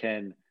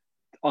can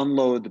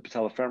unload the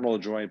patellofemoral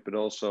joint, but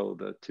also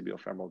the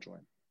tibiofemoral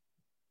joint.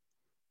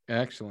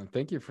 Excellent.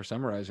 Thank you for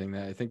summarizing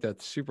that. I think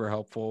that's super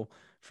helpful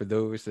for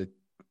those that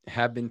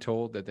have been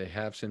told that they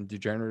have some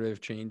degenerative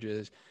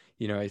changes.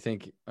 You know, I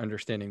think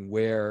understanding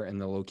where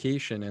and the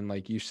location, and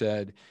like you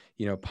said,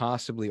 you know,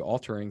 possibly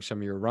altering some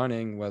of your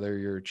running, whether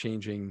you're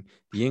changing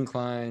the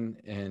incline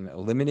and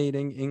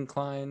eliminating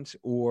inclines,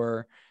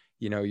 or,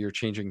 you're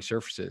changing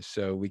surfaces.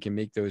 So we can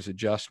make those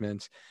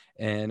adjustments.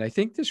 And I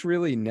think this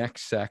really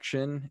next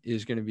section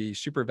is going to be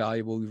super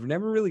valuable. We've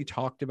never really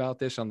talked about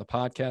this on the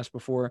podcast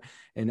before.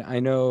 And I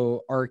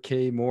know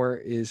RK Moore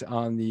is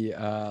on the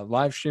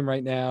live stream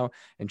right now.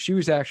 And she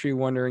was actually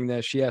wondering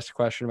this. She asked a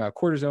question about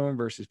cortisone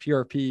versus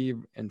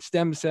PRP and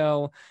stem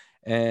cell.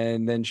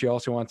 And then she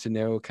also wants to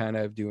know kind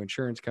of, do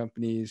insurance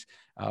companies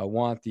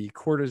want the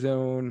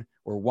cortisone,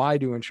 or why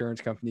do insurance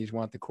companies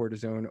want the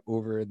cortisone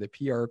over the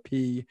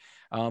PRP?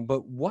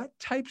 But what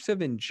types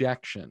of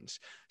injections?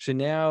 So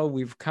now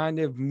we've kind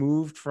of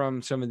moved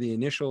from some of the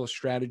initial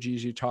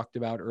strategies you talked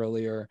about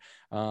earlier,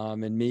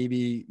 and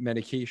maybe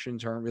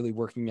medications aren't really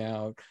working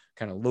out,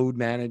 kind of load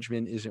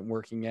management isn't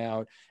working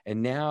out.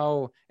 And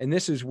now, and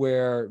this is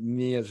where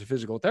me as a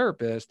physical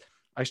therapist,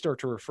 I start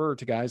to refer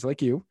to guys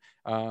like you,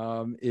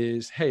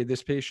 is, hey,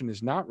 this patient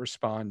is not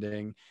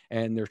responding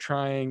and they're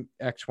trying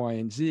X, Y,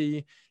 and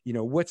Z.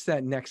 What's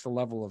that next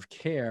level of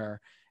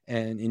care?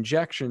 And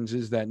injections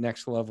is that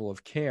next level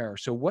of care.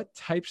 So what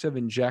types of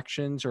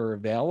injections are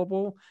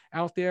available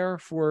out there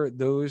for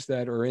those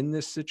that are in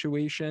this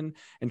situation?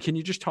 And can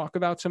you just talk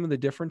about some of the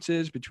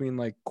differences between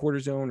like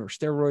cortisone or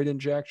steroid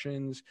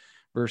injections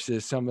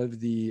versus some of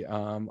the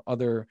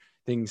other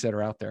things that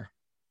are out there?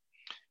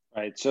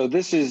 Right. So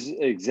this is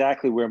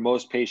exactly where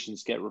most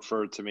patients get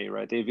referred to me,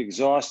 right? They've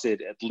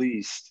exhausted at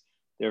least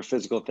their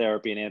physical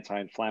therapy and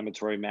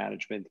anti-inflammatory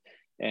management,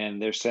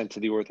 and they're sent to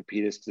the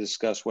orthopedist to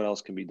discuss what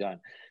else can be done.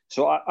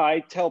 So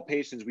I tell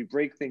patients, we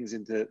break things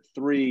into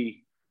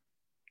 3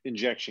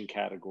 injection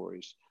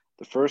categories.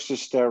 The first is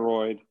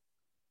steroid,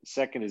 the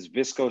second is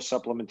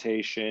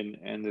viscosupplementation,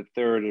 and the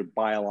third are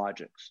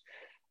biologics.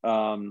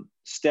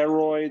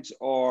 Steroids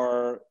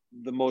are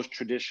the most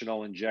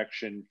traditional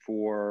injection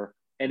for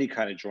any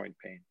kind of joint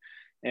pain.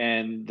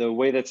 And the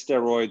way that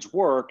steroids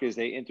work is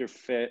they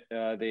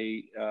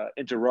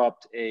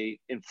interrupt a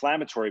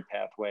inflammatory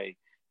pathway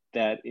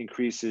that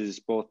increases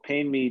both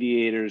pain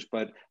mediators,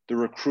 but the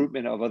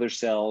recruitment of other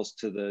cells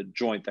to the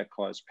joint that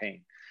cause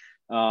pain.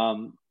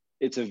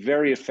 It's a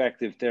very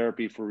effective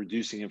therapy for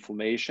reducing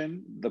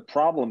inflammation. The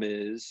problem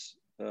is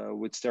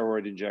with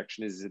steroid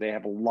injection is that they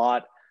have a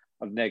lot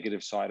of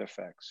negative side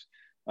effects.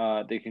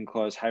 They can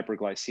cause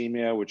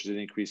hyperglycemia, which is an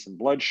increase in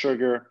blood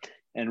sugar.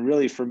 And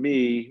really for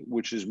me,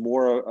 which is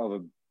more of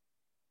an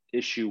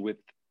issue with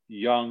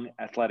young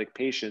athletic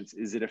patients,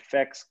 is it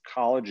affects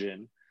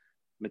collagen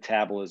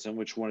metabolism,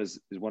 which is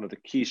one of the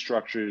key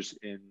structures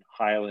in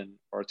hyaline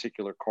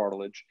articular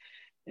cartilage,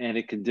 and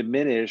it can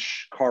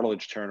diminish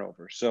cartilage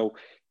turnover. So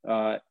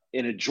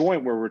in a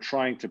joint where we're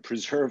trying to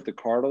preserve the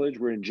cartilage,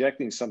 we're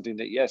injecting something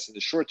that, yes, in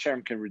the short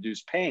term can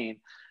reduce pain,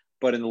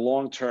 but in the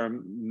long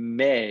term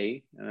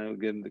may, and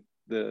again,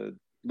 the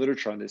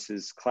literature on this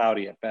is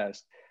cloudy at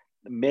best,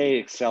 may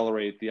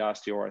accelerate the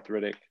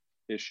osteoarthritic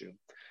issue.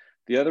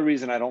 The other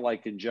reason I don't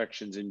like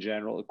injections in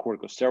general,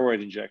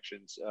 corticosteroid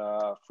injections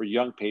for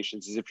young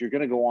patients, is if you're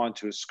going to go on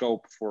to a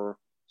scope for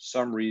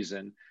some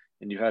reason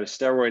and you had a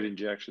steroid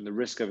injection, the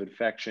risk of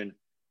infection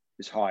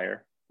is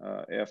higher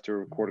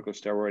after a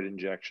corticosteroid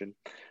injection.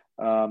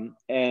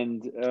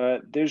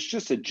 There's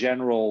just a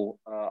general,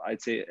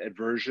 I'd say,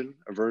 aversion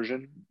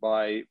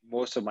by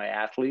most of my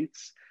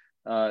athletes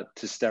to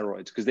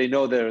steroids because they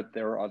know that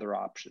there are other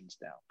options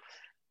now.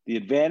 The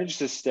advantage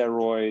to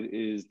steroid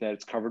is that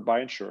it's covered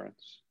by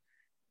insurance.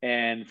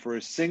 And for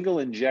a single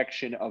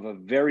injection of a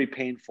very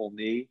painful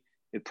knee,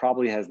 it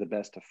probably has the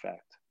best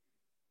effect.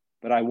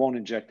 But I won't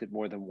inject it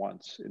more than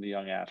once in a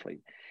young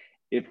athlete.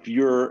 If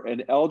you're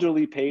an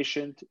elderly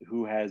patient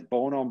who has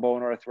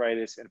bone-on-bone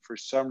arthritis and for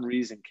some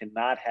reason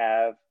cannot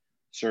have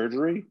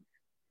surgery,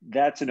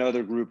 that's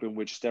another group in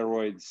which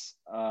steroids,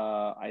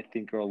 I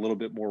think, are a little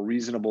bit more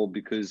reasonable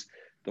because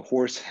the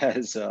horse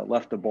has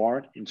left the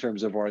barn in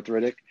terms of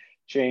arthritic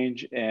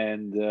change,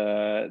 and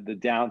the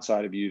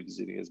downside of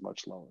using it is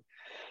much lower.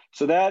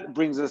 So that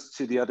brings us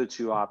to the other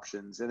 2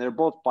 options, and they're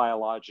both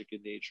biologic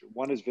in nature.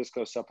 One is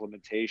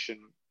viscosupplementation,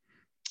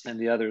 and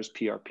the other is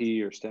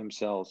PRP or stem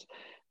cells.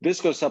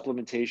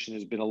 Viscosupplementation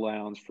has been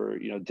around for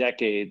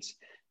decades,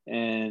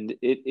 and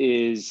it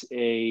is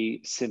a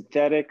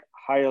synthetic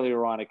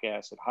hyaluronic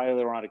acid.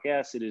 Hyaluronic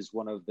acid is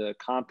one of the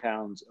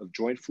compounds of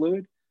joint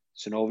fluid,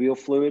 synovial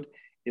fluid.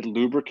 It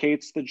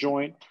lubricates the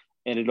joint,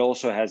 and it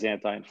also has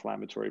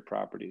anti-inflammatory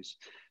properties.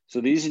 So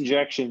these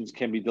injections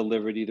can be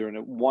delivered either in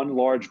one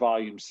large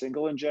volume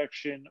single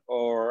injection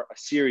or a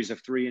series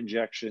of 3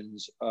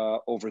 injections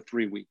over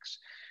 3 weeks.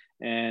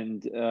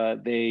 And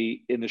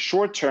they, in the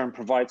short term,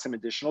 provide some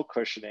additional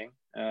cushioning.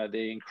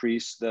 They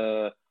increase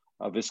the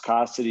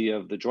viscosity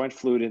of the joint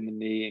fluid in the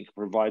knee and can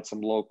provide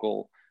some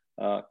local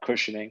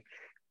cushioning.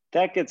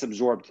 That gets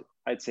absorbed,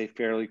 I'd say,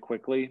 fairly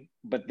quickly.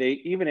 But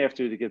even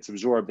after it gets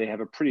absorbed, they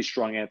have a pretty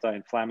strong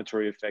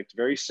anti-inflammatory effect,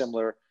 very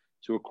similar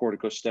to a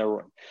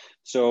corticosteroid.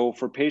 So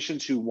for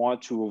patients who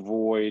want to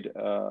avoid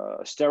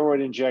a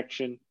steroid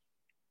injection,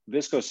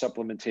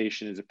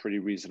 viscosupplementation is a pretty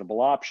reasonable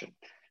option.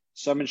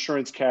 Some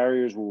insurance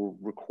carriers will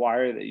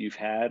require that you've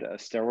had a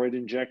steroid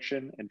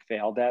injection and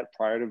failed that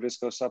prior to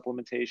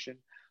viscosupplementation.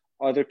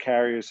 Other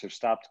carriers have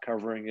stopped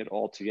covering it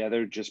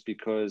altogether just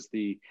because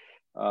the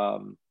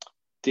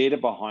data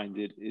behind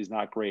it is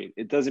not great.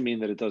 It doesn't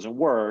mean that it doesn't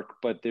work,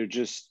 but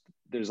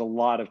there's a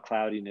lot of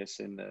cloudiness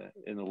in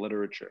the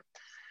literature.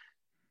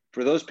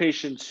 For those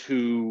patients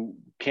who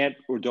can't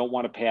or don't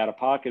want to pay out of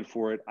pocket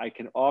for it, I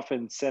can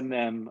often send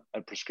them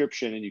a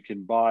prescription, and you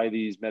can buy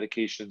these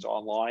medications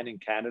online in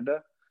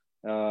Canada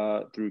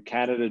through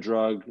Canada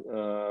Drug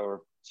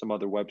or some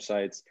other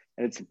websites,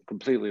 and it's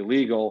completely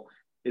legal.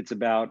 It's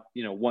about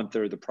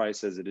 1/3 the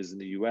price as it is in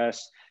the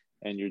US.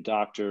 And your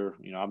doctor,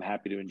 I'm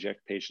happy to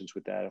inject patients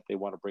with that if they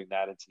want to bring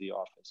that into the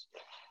office.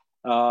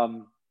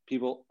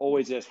 People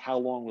always ask, how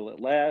long will it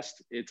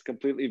last? It's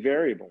completely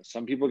variable.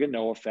 Some people get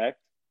no effect.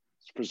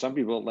 For some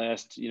people, it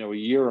lasts, a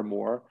year or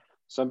more.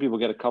 Some people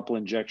get a couple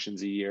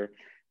injections a year.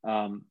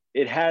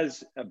 It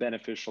has a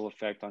beneficial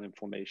effect on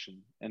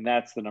inflammation, and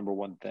that's the number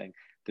one thing.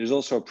 There's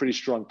also a pretty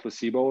strong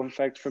placebo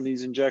effect from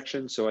these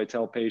injections. So I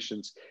tell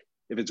patients,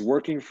 if it's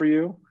working for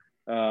you,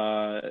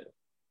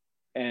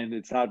 and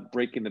it's not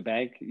breaking the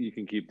bank, you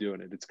can keep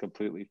doing it. It's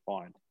completely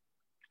fine.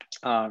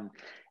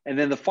 And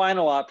then the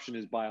final option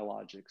is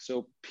biologics.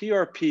 So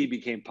PRP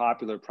became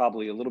popular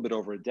probably a little bit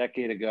over a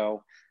decade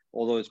ago,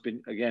 although it's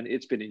been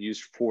in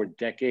use for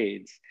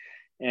decades.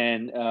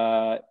 And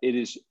it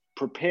is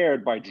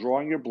prepared by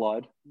drawing your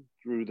blood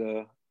through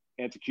the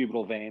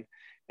antecubital vein,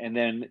 and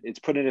then it's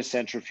put in a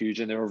centrifuge.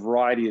 And there are a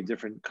variety of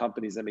different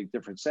companies that make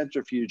different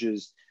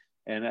centrifuges.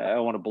 And I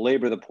don't want to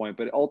belabor the point,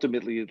 but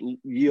ultimately it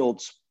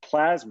yields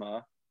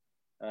plasma,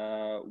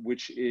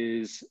 which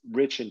is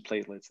rich in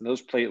platelets. And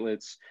those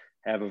platelets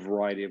have a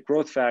variety of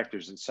growth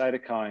factors and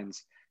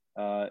cytokines.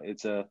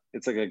 It's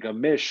like a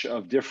gamish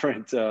of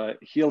different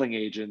healing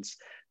agents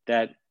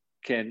that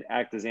can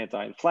act as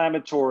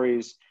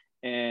anti-inflammatories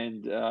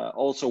and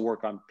also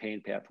work on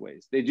pain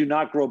pathways. They do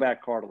not grow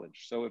back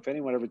cartilage. So if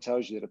anyone ever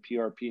tells you that a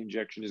PRP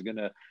injection is going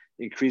to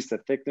increase the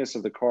thickness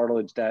of the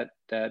cartilage, that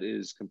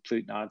is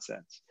complete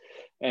nonsense.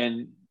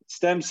 And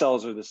stem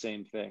cells are the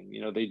same thing.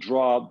 They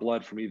draw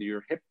blood from either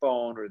your hip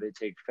bone or they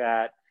take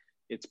fat.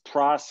 It's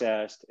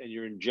processed and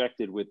you're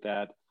injected with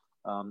that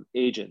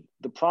agent.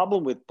 The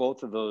problem with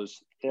both of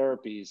those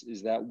therapies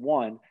is that,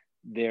 one,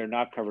 they're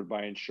not covered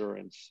by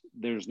insurance.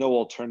 There's no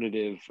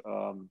alternative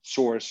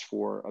source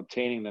for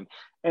obtaining them.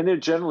 And they're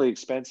generally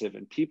expensive,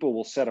 and people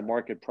will set a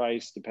market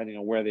price, depending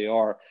on where they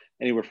are,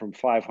 anywhere from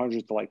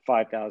 $500 to like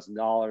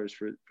 $5,000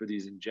 for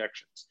these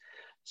injections.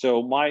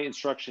 So my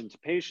instruction to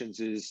patients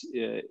is,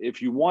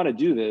 if you want to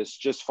do this,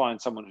 just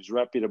find someone who's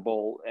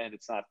reputable and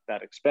it's not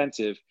that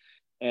expensive,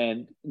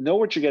 and know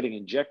what you're getting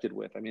injected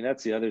with. I mean,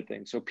 that's the other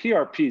thing. So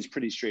PRP is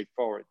pretty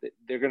straightforward.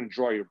 They're going to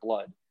draw your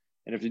blood.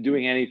 And if you're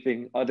doing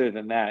anything other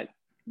than that,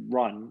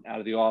 run out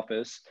of the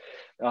office.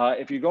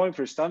 If you're going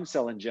for stem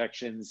cell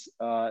injections,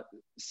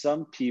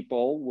 some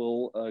people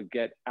will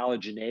get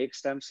allogeneic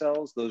stem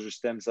cells. Those are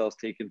stem cells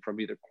taken from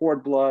either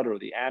cord blood or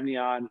the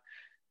amnion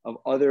of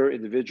other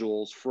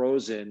individuals,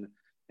 frozen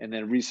and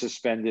then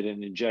resuspended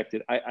and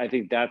injected. I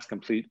think that's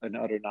complete and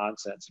utter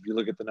nonsense. If you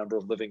look at the number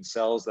of living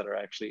cells that are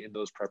actually in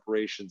those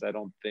preparations, I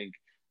don't think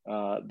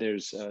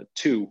there's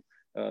two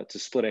to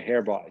split a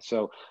hair by.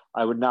 So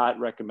I would not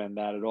recommend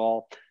that at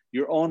all.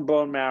 Your own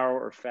bone marrow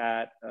or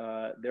fat,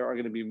 there are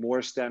going to be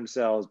more stem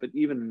cells, but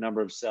even the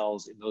number of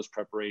cells in those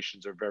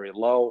preparations are very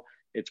low.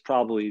 It's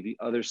probably the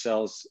other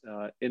cells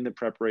in the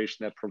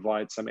preparation that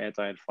provide some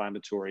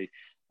anti-inflammatory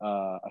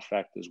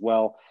effect as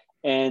well.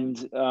 And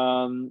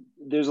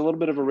there's a little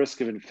bit of a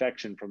risk of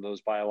infection from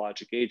those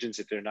biologic agents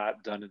if they're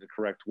not done in the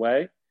correct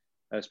way,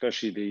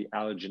 especially the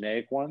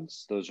allogeneic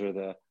ones. Those are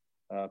the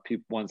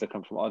ones that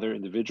come from other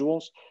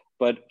individuals.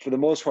 But for the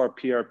most part,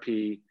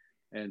 PRP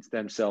and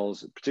stem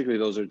cells,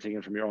 particularly those that are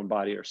taken from your own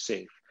body, are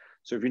safe.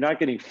 So if you're not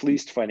getting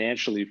fleeced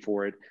financially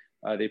for it,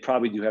 they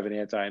probably do have an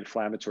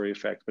anti-inflammatory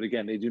effect. But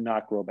again, they do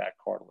not grow back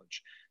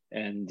cartilage.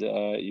 And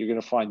you're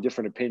going to find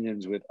different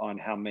opinions on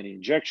how many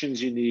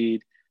injections you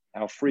need,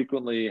 how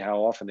frequently, how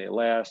often they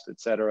last, et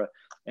cetera.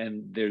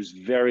 And there's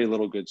very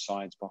little good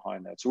science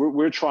behind that. So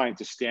we're trying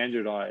to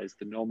standardize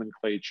the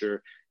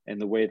nomenclature and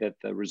the way that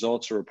the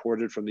results are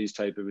reported from these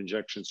type of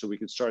injections so we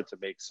can start to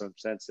make some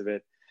sense of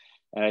it.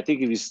 And I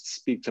think if you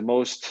speak to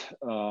most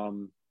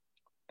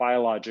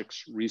biologics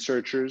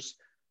researchers,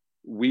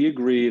 we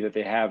agree that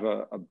they have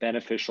a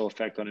beneficial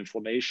effect on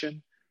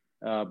inflammation,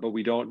 but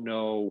we don't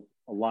know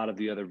a lot of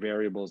the other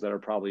variables that are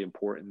probably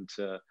important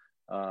to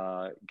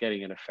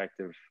getting an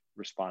effective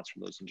response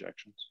from those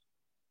injections.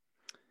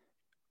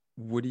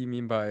 What do you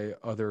mean by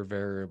other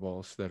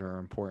variables that are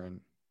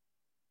important?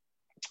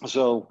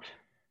 So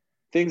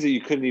things that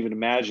you couldn't even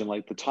imagine,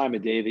 like the time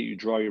of day that you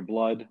draw your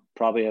blood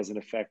probably has an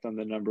effect on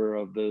the number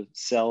of the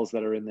cells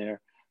that are in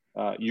there.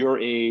 Your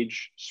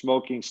age,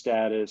 smoking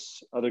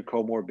status, other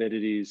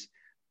comorbidities,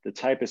 the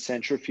type of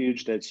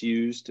centrifuge that's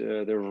used.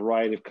 There are a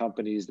variety of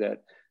companies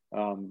that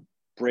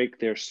break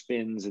their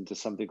spins into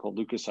something called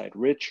leukocyte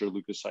rich or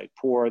leukocyte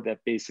poor, that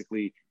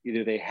basically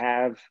either they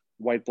have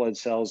white blood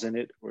cells in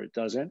it or it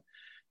doesn't.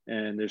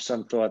 And there's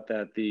some thought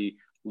that the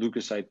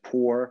leukocyte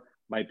poor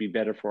might be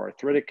better for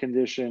arthritic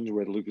conditions,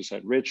 where the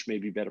leukocyte rich may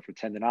be better for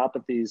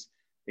tendinopathies.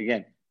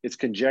 Again, it's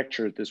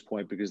conjecture at this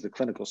point because the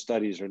clinical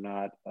studies are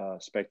not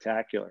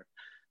spectacular.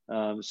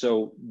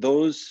 So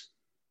those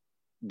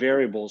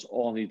variables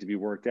all need to be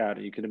worked out.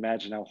 And you can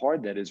imagine how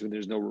hard that is when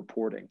there's no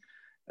reporting.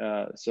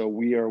 So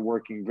we are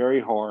working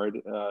very hard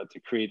to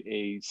create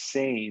a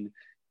sane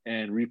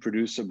and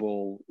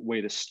reproducible way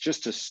to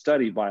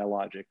study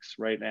biologics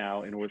right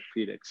now in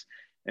orthopedics.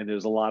 And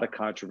there's a lot of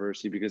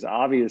controversy because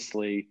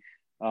obviously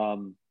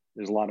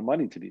there's a lot of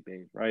money to be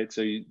made, right?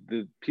 So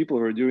the people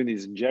who are doing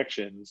these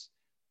injections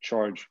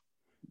charge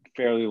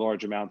fairly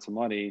large amounts of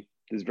money.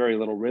 There's very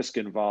little risk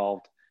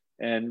involved,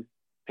 and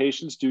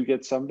patients do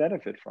get some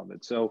benefit from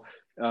it. So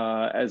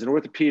as an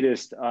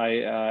orthopedist,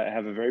 I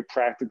have a very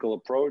practical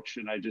approach,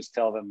 and I just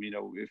tell them,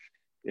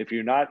 if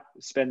you're not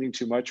spending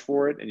too much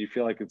for it and you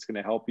feel like it's going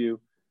to help you,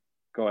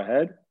 go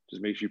ahead.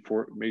 Just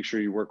make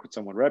sure you work with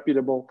someone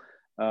reputable.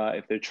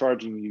 If they're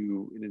charging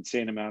you an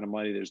insane amount of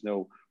money, there's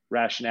no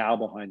rationale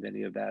behind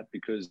any of that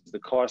because the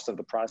cost of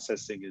the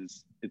processing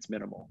it's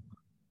minimal,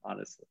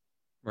 honestly.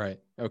 Right.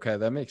 Okay.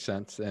 That makes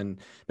sense. And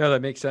no,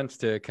 that makes sense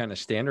to kind of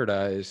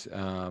standardize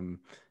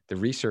the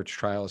research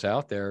trials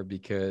out there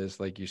because,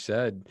 like you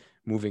said,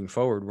 moving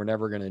forward, we're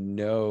never going to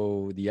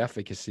know the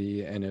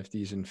efficacy and if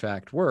these in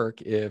fact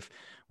work if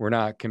we're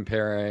not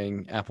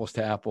comparing apples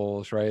to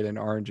apples, right? And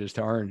oranges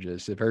to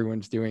oranges. If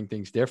everyone's doing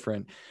things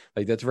different,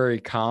 like that's very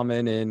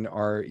common in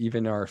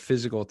even our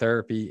physical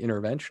therapy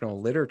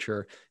interventional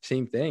literature.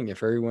 Same thing.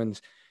 If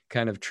everyone's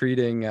kind of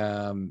treating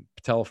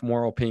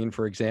patellofemoral pain,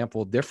 for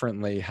example,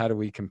 differently, how do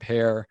we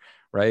compare,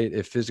 right?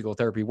 If physical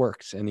therapy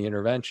works and the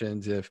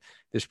interventions, if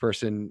this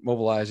person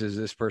mobilizes,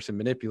 this person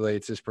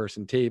manipulates, this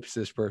person tapes,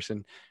 this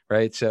person,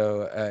 right?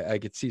 So I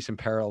could see some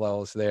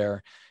parallels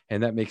there,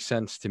 and that makes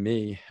sense to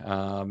me.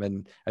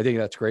 And I think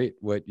that's great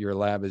what your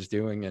lab is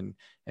doing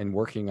and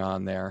working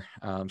on there.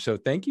 So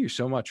thank you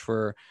so much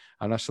for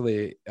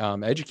honestly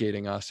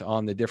educating us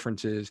on the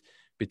differences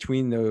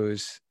between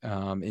those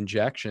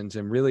injections.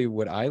 And really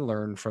what I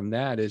learned from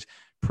that is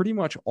pretty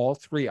much all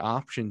three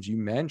options you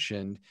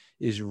mentioned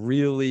is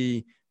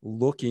really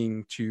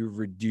looking to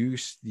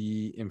reduce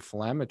the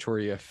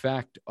inflammatory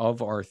effect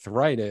of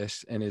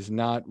arthritis and is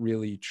not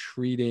really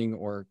treating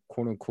or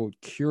quote unquote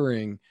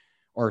curing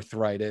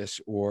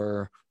arthritis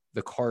or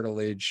the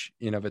cartilage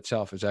in of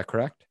itself. Is that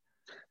correct?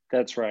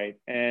 That's right.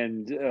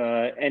 And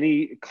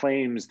any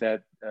claims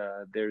that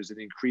there's an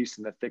increase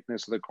in the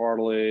thickness of the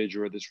cartilage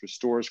or this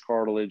restores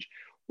cartilage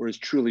or is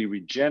truly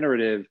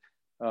regenerative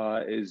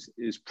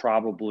is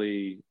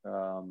probably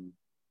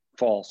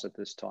false at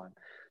this time.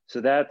 So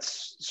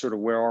that's sort of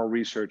where our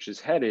research is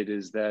headed,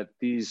 is that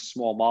these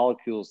small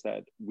molecules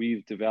that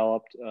we've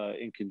developed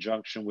in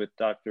conjunction with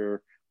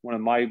one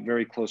of my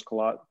very close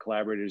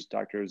collaborators,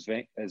 Dr.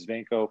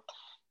 Zvenko,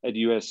 at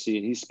USC,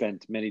 and he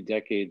spent many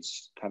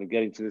decades kind of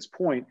getting to this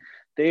point.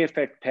 They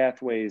affect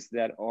pathways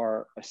that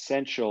are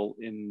essential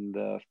in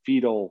the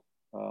fetal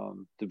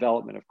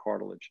development of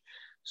cartilage.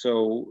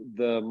 So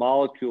the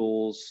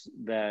molecules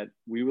that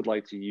we would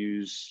like to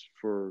use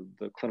for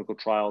the clinical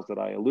trials that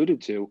I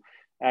alluded to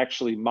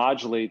actually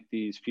modulate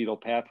these fetal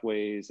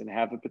pathways and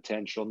have the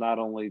potential not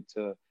only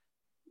to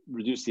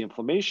reduce the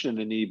inflammation in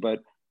the knee, but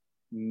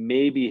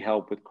maybe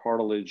help with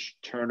cartilage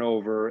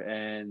turnover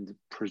and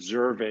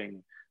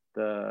preserving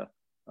the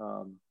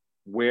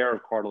wear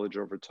of cartilage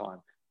over time.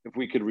 If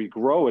we could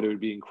regrow it, it would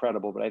be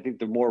incredible. But I think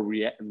the more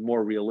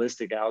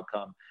realistic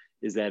outcome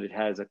is that it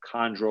has a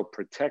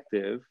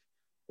chondroprotective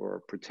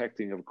or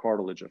protecting of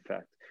cartilage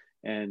effect.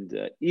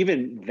 And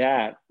even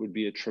that would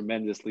be a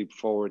tremendous leap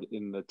forward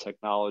in the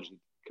technology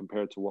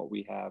compared to what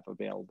we have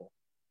available.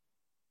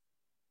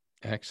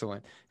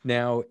 Excellent.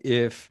 Now,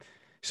 if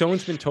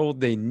someone's been told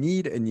they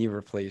need a knee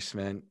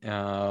replacement,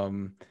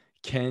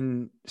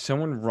 can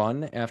someone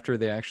run after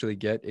they actually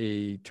get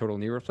a total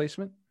knee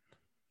replacement?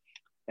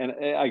 And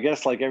I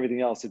guess like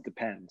everything else, it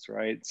depends,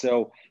 right?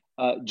 So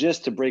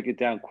just to break it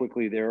down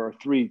quickly, there are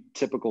three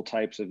typical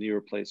types of knee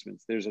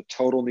replacements. There's a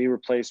total knee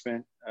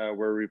replacement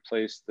where we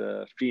replace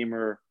the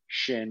femur,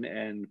 shin,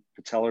 and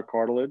patellar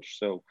cartilage.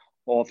 So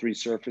all three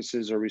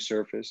surfaces are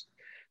resurfaced.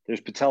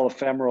 There's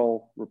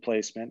patellofemoral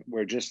replacement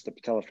where just the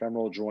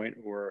patellofemoral joint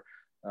or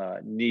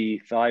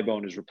knee thigh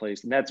bone is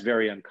replaced, and that's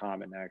very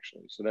uncommon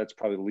actually. So that's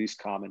probably the least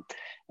common.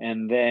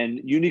 And then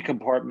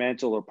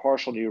unicompartmental or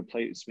partial knee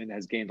replacement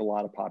has gained a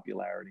lot of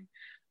popularity.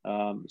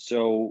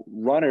 So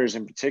runners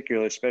in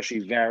particular, especially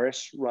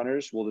varus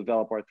runners, will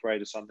develop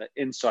arthritis on the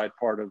inside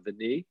part of the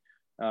knee,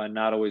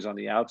 not always on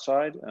the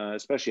outside.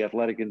 Especially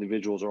athletic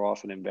individuals are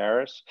often in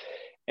varus,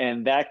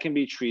 and that can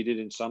be treated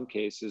in some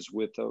cases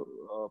with a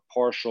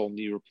partial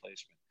knee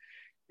replacement.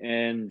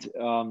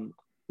 And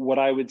what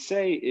I would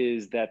say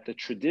is that the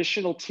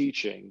traditional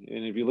teaching,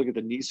 and if you look at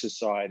the Knee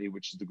Society,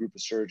 which is the group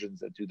of surgeons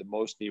that do the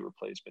most knee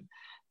replacement,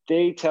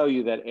 they tell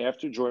you that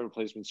after joint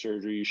replacement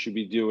surgery, you should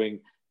be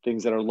doing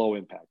things that are low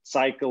impact,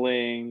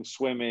 cycling,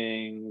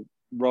 swimming,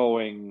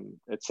 rowing,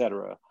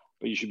 etc.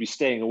 But you should be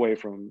staying away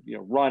from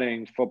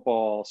running,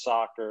 football,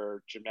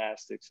 soccer,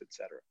 gymnastics,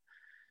 etc.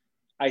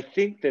 I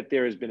think that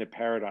there has been a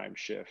paradigm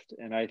shift.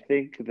 And I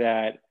think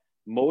that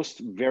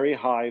most very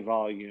high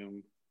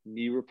volume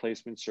knee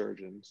replacement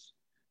surgeons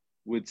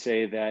would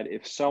say that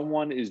if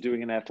someone is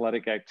doing an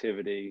athletic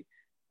activity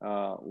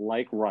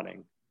like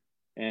running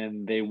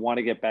and they want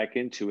to get back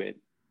into it,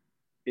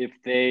 if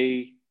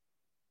they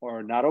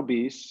are not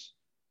obese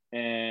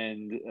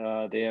and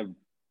they have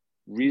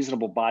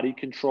reasonable body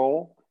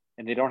control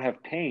and they don't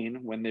have pain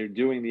when they're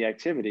doing the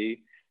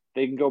activity,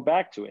 they can go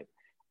back to it.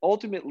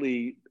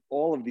 Ultimately,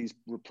 all of these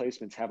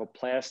replacements have a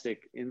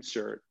plastic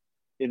insert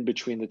in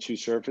between the two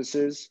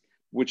surfaces,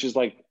 which is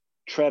like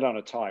tread on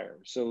a tire.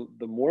 So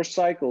the more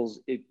cycles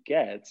it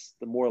gets,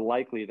 the more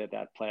likely that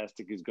that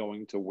plastic is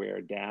going to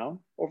wear down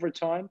over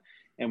time.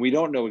 And we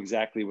don't know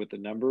exactly what the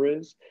number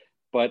is,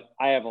 but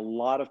I have a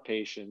lot of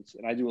patients,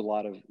 and I do a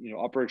lot of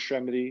upper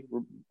extremity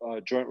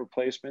joint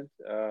replacement,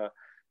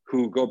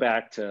 who go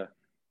back to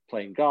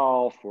playing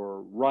golf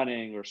or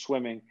running or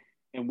swimming,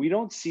 and we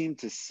don't seem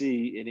to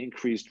see an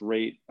increased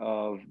rate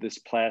of this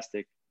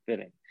plastic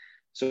fitting.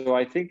 So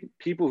I think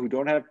people who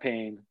don't have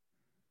pain,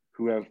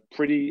 who have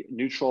pretty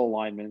neutral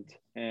alignment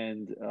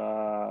and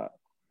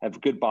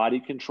have good body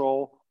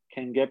control,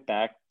 can get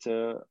back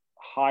to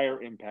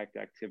higher impact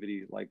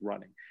activity like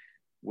running.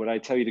 Would I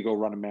tell you to go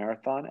run a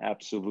marathon?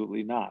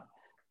 Absolutely not.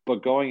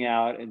 But going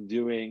out and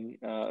doing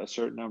a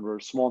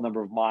small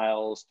number of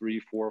miles, 3,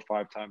 4,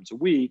 5 times a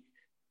week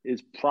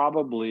is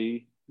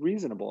probably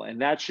reasonable.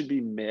 And that should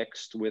be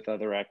mixed with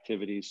other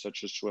activities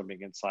such as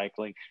swimming and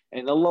cycling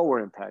and the lower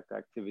impact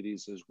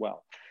activities as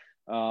well.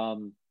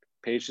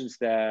 Patients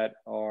that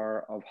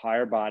are of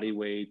higher body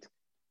weight,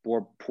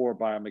 or poor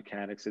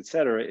biomechanics, et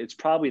cetera, it's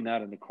probably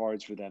not in the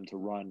cards for them to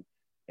run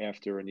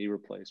after a knee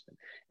replacement.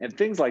 And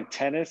things like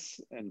tennis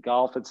and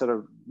golf, et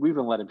cetera, we've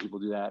been letting people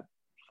do that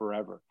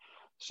forever.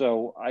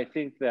 So I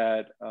think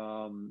that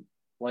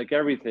like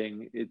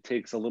everything, it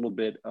takes a little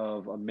bit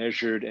of a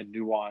measured and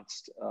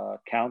nuanced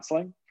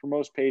counseling for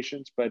most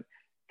patients, but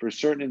for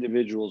certain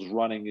individuals,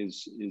 running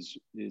is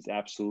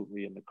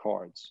absolutely in the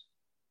cards.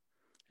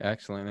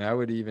 Excellent. And I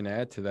would even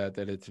add to that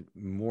it's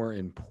more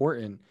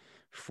important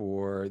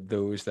for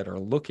those that are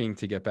looking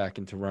to get back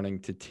into running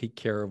to take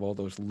care of all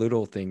those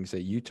little things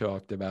that you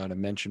talked about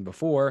and mentioned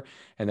before,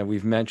 and that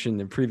we've mentioned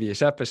in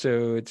previous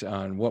episodes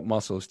on what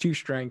muscles to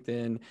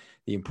strengthen,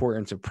 the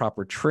importance of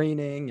proper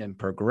training and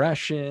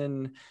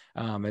progression,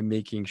 and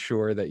making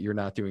sure that you're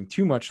not doing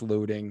too much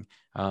loading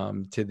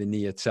to the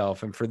knee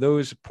itself. And for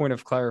those, point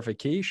of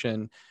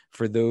clarification,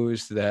 for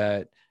those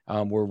that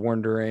we're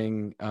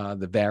wondering,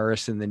 the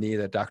varus in the knee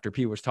that Dr.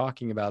 P was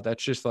talking about,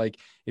 that's just like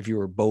if you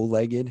were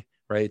bow-legged,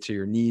 right? So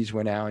your knees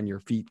went out and your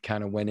feet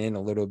kind of went in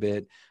a little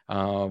bit.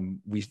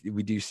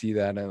 We do see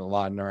that a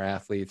lot in our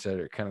athletes that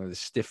are kind of the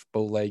stiff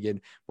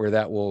bow-legged, where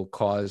that will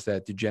cause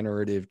that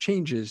degenerative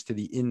changes to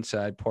the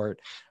inside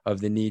part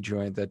of the knee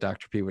joint that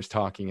Dr. P was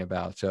talking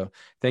about. So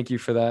thank you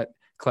for that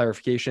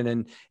clarification.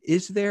 And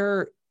is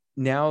there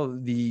now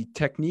the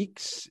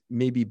techniques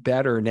may be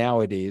better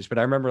nowadays, but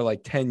I remember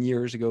like 10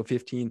 years ago,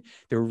 15,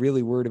 they were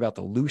really worried about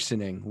the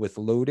loosening with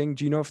loading.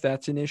 Do you know if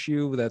that's an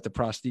issue, that the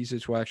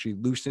prosthesis will actually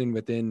loosen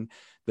within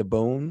the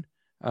bone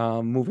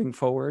moving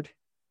forward?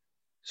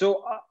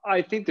 So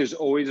I think there's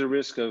always a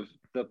risk of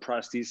the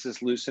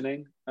prosthesis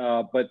loosening,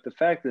 but the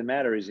fact of the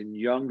matter is, in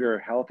younger,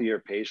 healthier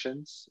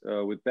patients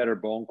with better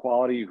bone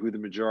quality, who the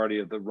majority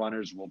of the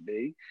runners will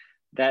be,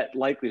 that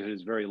likelihood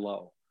is very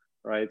low.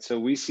 Right. So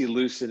we see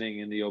loosening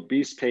in the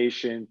obese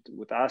patient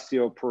with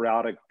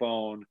osteoporotic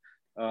bone,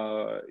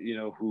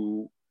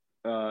 who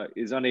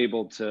is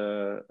unable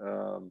to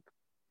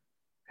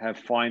have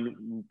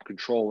fine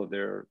control of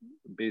their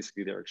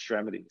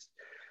extremities.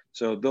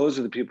 So those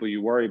are the people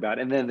you worry about.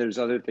 And then there's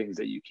other things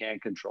that you can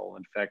control,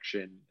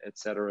 infection, et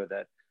cetera,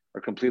 that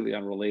are completely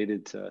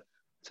unrelated to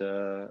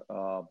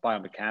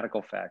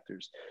biomechanical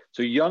factors.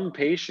 So young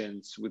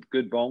patients with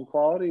good bone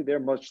quality, they're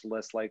much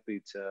less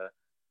likely to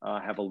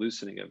have a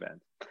loosening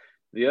event.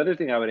 The other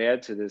thing I would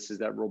add to this is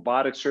that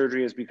robotic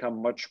surgery has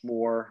become much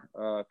more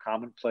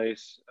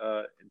commonplace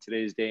in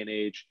today's day and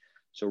age.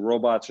 So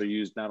robots are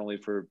used not only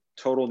for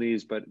total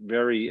knees, but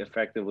very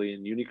effectively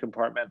in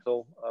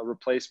unicompartmental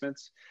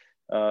replacements.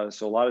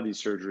 So a lot of these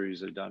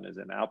surgeries are done as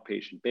an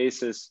outpatient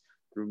basis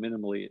through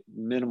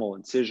minimal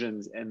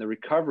incisions, and the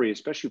recovery,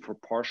 especially for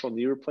partial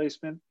knee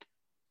replacement,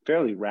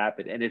 fairly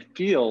rapid, and it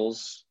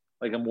feels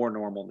like a more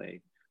normal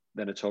knee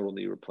than a total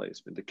knee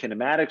replacement. The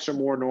kinematics are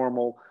more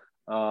normal.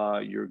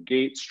 Your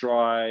gait,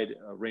 stride,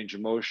 range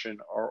of motion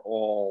are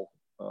all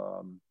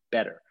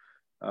better.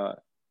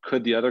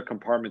 Could the other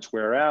compartments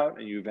wear out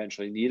and you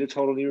eventually need a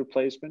total knee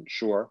replacement?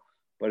 Sure.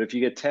 But if you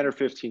get 10 or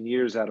 15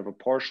 years out of a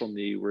partial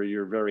knee where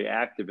you're very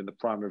active in the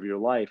prime of your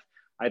life,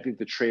 I think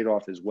the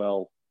trade-off is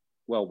well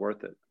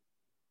worth it.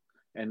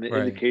 And the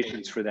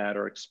indications for that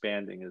are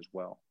expanding as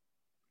well.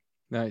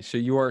 Nice. So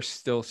you are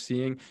still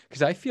seeing,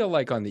 because I feel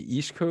like on the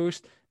East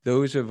Coast,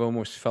 those have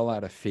almost fell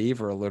out of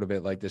favor a little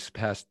bit like this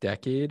past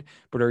decade.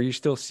 But are you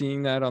still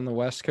seeing that on the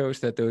West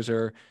Coast, that those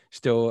are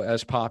still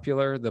as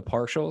popular, the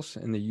partials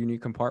and the uni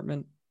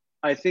compartment?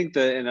 I think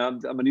that, and I'm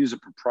going to use a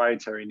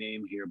proprietary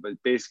name here, but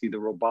basically the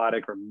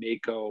robotic or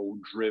Mako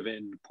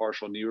driven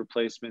partial knee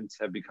replacements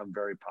have become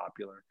very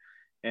popular.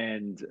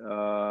 And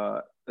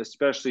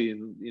especially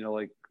in,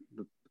 like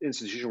the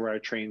institution where I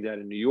trained at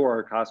in New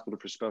York, Hospital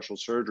for Special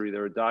Surgery,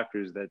 there are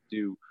doctors that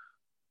do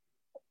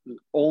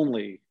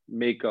only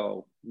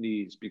Mako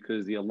knees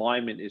because the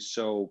alignment is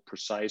so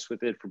precise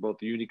with it for both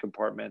the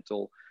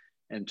unicompartmental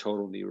and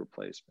total knee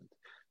replacement.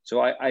 So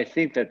I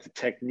think that the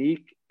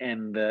technique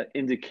and the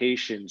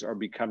indications are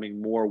becoming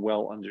more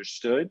well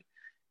understood.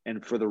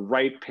 And for the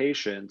right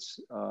patients,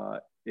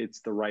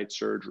 it's the right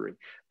surgery.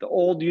 The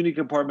old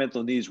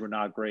unicompartmental knees were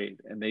not great,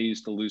 and they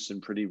used to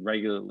loosen pretty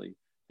regularly.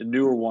 The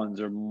newer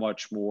ones are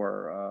much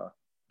more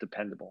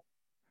dependable.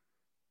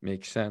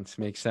 Makes sense.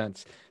 Makes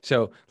sense.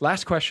 So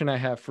last question I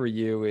have for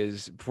you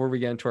is, before we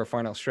get into our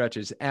final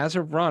stretches, as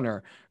a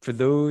runner, for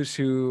those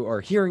who are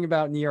hearing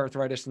about knee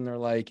arthritis and they're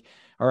like,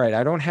 all right,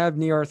 I don't have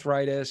knee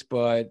arthritis,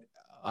 but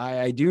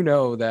I do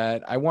know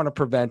that I want to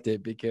prevent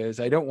it because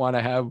I don't want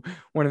to have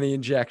one of the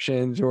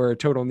injections or a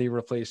total knee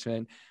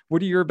replacement.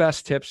 What are your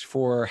best tips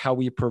for how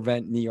we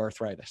prevent knee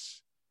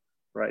arthritis?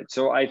 Right.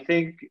 So I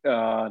think,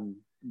 I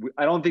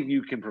don't think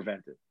you can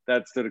prevent it.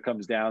 That's what it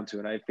comes down to.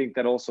 And I think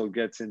that also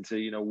gets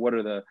into, what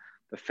are the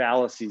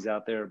fallacies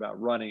out there about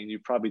running? And you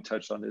probably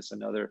touched on this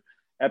in other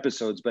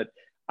episodes, but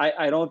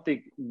I don't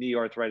think knee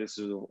arthritis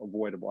is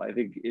avoidable. I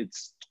think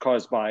it's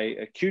caused by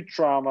acute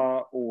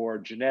trauma or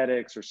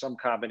genetics or some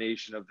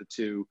combination of the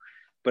two.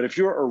 But if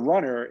you're a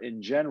runner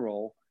in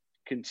general,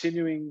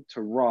 continuing to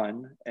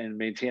run and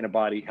maintain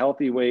a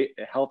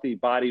healthy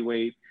body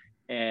weight,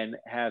 and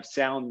have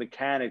sound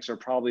mechanics are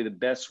probably the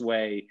best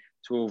way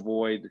to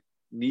avoid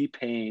knee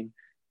pain.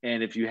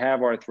 And if you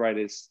have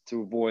arthritis,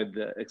 to avoid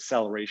the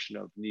acceleration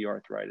of knee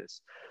arthritis.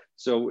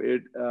 So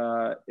it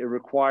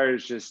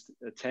requires just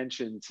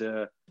attention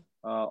to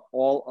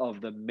all of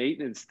the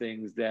maintenance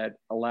things that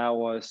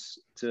allow us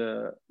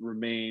to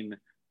remain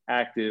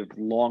active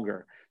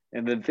longer.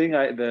 And the thing,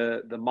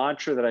 the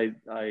mantra that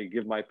I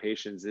give my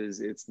patients is,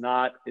 it's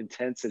not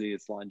intensity,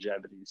 it's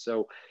longevity.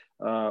 So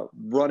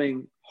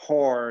running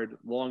hard,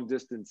 long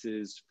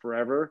distances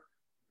forever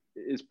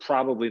is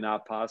probably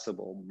not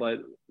possible, but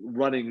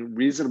running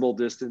reasonable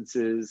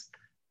distances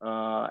at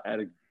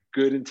a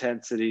good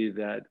intensity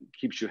that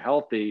keeps you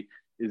healthy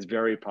is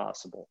very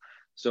possible.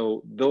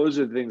 So those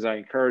are the things I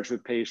encourage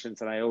with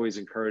patients. And I always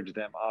encourage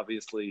them,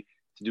 obviously,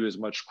 to do as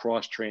much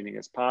cross training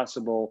as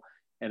possible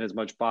and as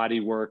much body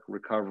work,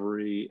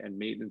 recovery, and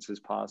maintenance as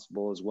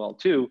possible as well,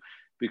 too,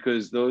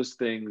 because those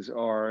things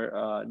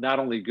are not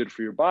only good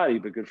for your body,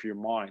 but good for your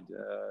mind.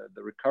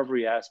 The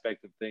recovery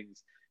aspect of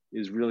things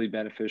is really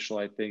beneficial,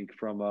 I think,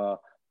 from a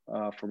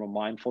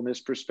mindfulness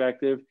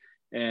perspective,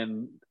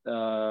 and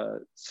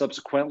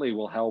subsequently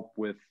will help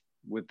with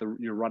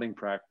your running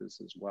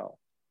practice as well.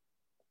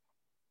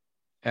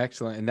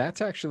 Excellent. And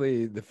that's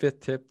actually the fifth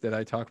tip that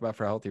I talk about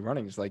for healthy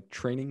running, is like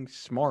training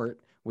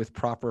smart with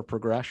proper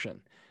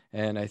progression.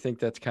 And I think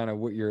that's kind of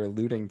what you're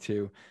alluding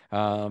to.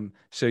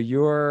 So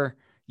your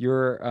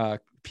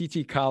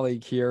PT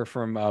colleague here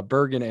from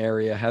Bergen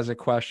area has a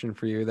question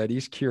for you that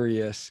he's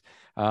curious.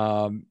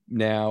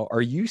 Now,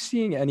 are you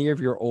seeing any of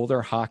your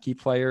older hockey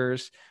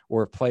players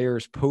or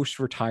players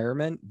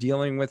post-retirement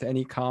dealing with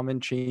any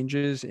common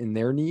changes in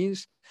their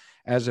knees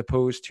as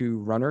opposed to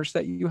runners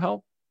that you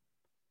help?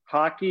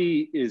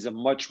 Hockey is a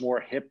much more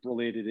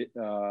hip-related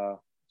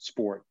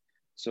sport.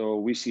 So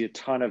we see a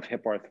ton of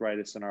hip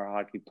arthritis in our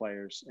hockey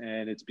players,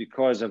 and it's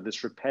because of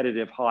this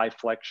repetitive high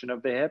flexion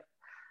of the hip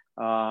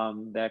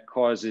that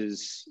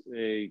causes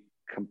a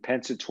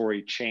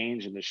compensatory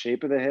change in the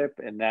shape of the hip,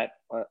 and that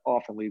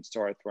often leads to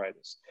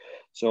arthritis.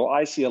 So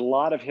I see a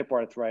lot of hip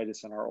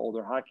arthritis in our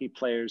older hockey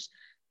players.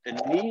 The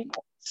knee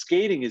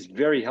skating is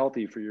very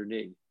healthy for your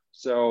knee.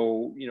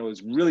 So,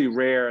 it's really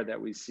rare that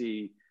we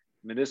see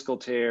meniscal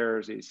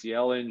tears,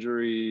 ACL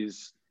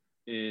injuries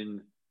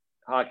in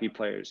hockey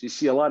players. You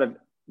see a lot of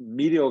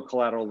medial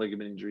collateral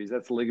ligament injuries.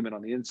 That's the ligament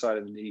on the inside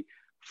of the knee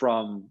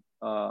from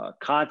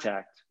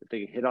contact, if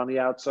they get hit on the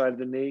outside of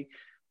the knee.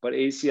 But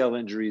ACL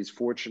injuries,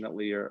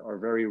 fortunately, are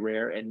very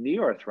rare. And knee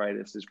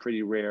arthritis is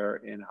pretty rare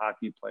in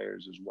hockey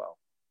players as well.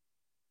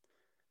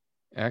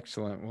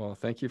 Excellent. Well,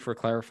 thank you for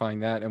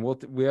clarifying that. And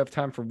we have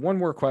time for one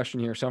more question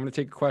here. So I'm going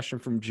to take a question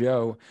from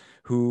Joe,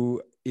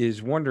 who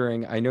is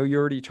wondering, I know you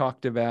already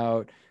talked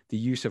about the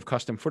use of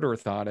custom foot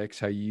orthotics,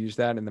 how you use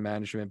that in the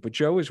management, but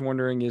Joe is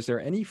wondering, is there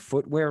any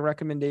footwear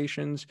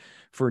recommendations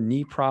for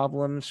knee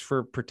problems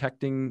for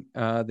protecting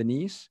the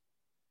knees?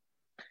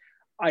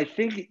 I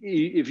think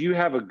if you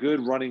have a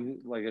good running,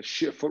 like a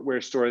footwear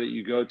store that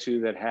you go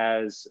to that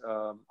has,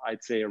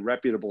 I'd say, a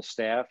reputable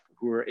staff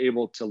who are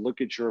able to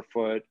look at your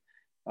foot,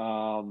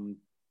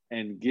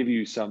 and give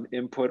you some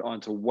input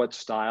onto what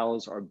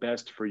styles are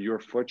best for your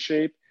foot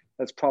shape,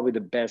 that's probably the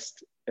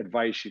best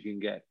advice you can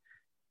get.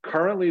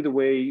 Currently,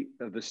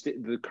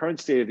 the current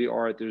state of the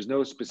art, there's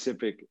no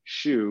specific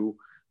shoe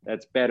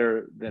that's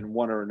better than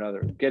one or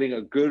another. Getting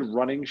a good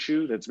running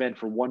shoe that's meant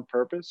for one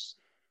purpose.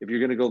 If you're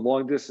going to go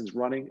long distance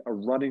running, a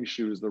running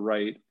shoe is the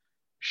right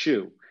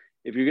shoe.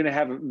 if you're going to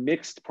have a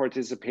mixed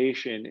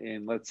participation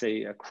in, let's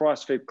say, a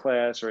CrossFit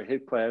class or a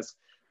HIIT class,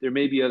 there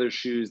may be other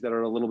shoes that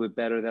are a little bit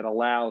better that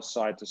allow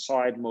side to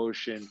side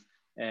motion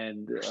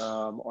and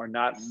are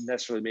not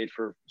necessarily made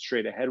for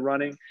straight ahead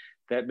running.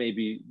 That may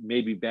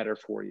be better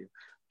for you.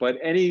 But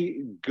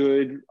any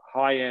good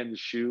high-end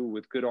shoe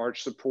with good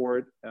arch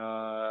support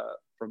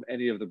from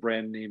any of the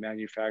brand name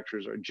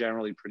manufacturers are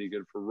generally pretty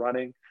good for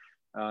running.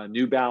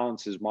 New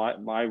Balance is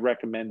my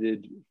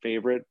recommended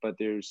favorite, but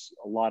there's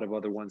a lot of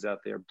other ones out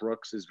there.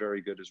 Brooks is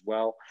very good as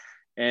well.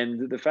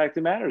 And the fact of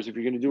the matter is, if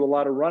you're going to do a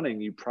lot of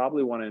running, you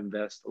probably want to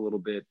invest a little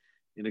bit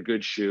in a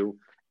good shoe.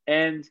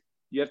 And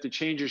you have to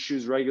change your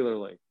shoes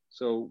regularly.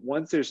 So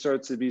once there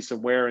starts to be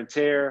some wear and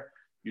tear,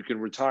 you can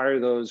retire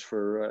those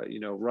for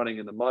running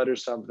in the mud or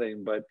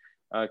something. But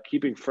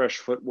keeping fresh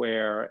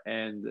footwear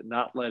and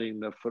not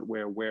letting the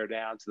footwear wear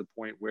down to the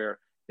point where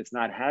it's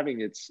not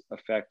having its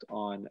effect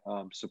on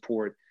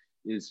support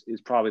is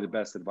probably the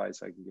best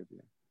advice I can give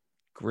you.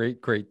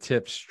 Great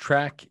tips.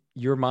 Track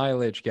your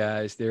mileage,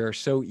 guys. They're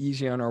so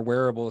easy on our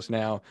wearables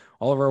now.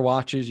 All of our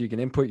watches, you can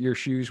input your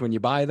shoes when you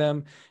buy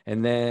them,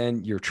 and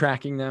then you're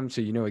tracking them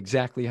so you know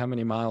exactly how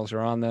many miles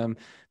are on them.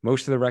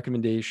 Most of the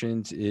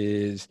recommendations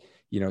is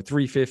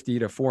 350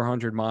 to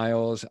 400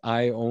 miles.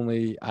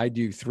 I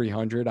do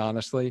 300,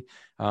 honestly,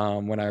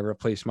 when I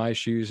replace my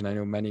shoes. And I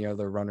know many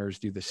other runners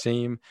do the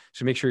same.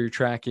 So make sure you're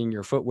tracking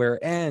your footwear,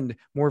 and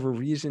more of a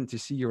reason to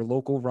see your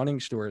local running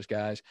stores,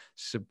 guys.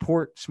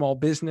 Support small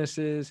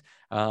businesses.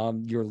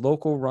 Your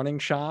local running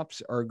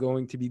shops are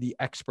going to be the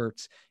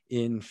experts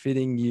in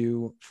fitting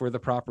you for the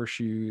proper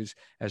shoes.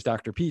 As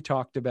Dr. P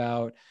talked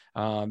about,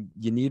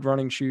 you need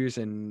running shoes,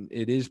 and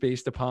it is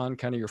based upon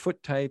kind of your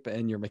foot type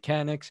and your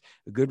mechanics.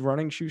 A good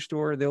running shoe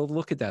store, they'll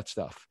look at that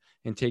stuff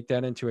and take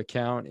that into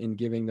account in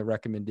giving the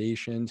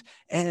recommendations.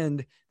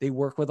 And they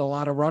work with a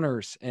lot of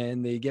runners,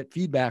 and they get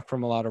feedback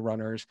from a lot of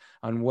runners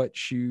on what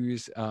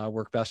shoes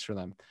work best for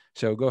them.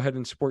 So go ahead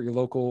and support your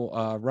local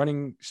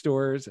running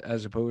stores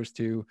as opposed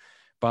to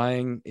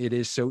buying. It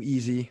is so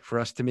easy for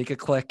us to make a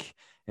click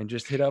and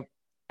just hit up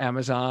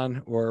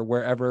Amazon or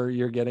wherever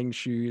you're getting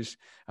shoes,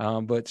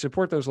 but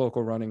support those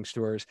local running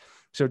stores.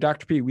 So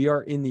Dr. P, we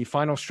are in the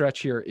final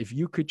stretch here. If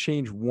you could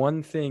change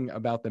one thing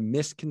about the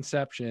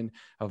misconception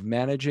of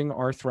managing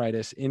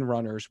arthritis in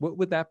runners, what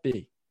would that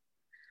be?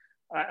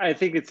 I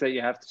think it's that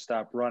you have to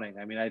stop running.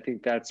 I mean, I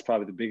think that's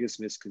probably the biggest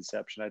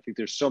misconception. I think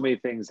there's so many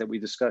things that we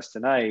discussed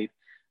tonight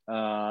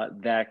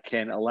that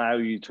can allow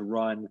you to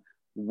run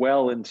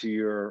well into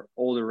your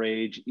older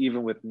age,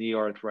 even with knee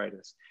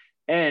arthritis.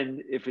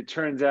 And if it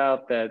turns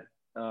out that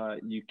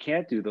you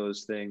can't do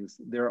those things,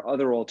 there are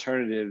other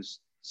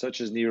alternatives,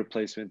 such as knee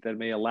replacement, that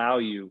may allow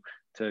you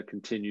to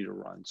continue to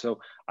run. So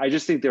I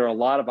just think there are a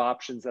lot of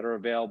options that are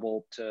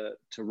available to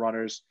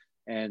runners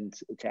and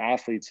to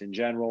athletes in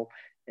general,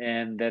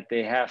 and that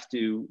they have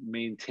to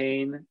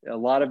maintain. A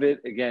lot of it,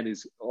 again,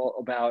 is all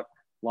about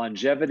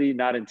longevity,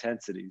 not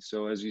intensity.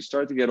 So as you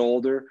start to get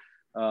older,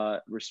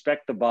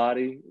 respect the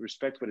body,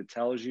 respect what it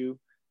tells you,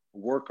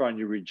 work on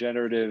your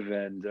regenerative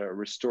and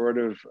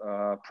restorative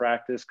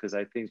practice, because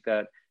I think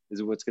that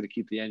is what's going to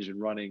keep the engine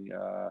running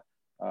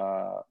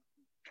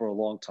for a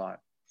long time.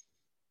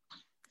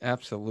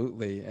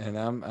 Absolutely. And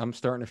I'm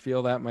starting to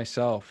feel that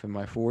myself. In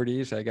my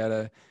 40s, I got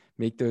to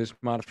make those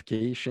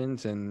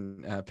modifications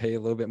and pay a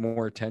little bit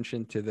more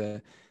attention to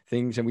the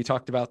things. And we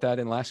talked about that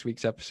in last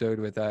week's episode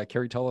with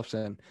Kerry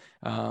Tullifson,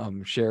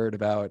 shared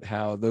about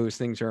how those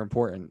things are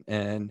important.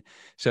 And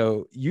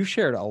so you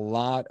shared a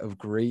lot of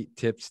great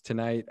tips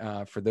tonight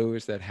for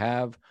those that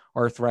have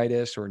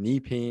arthritis or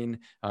knee pain.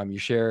 You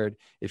shared,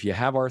 if you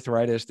have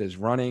arthritis, does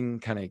running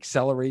kind of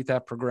accelerate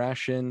that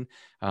progression?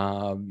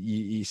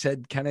 You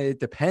said kind of it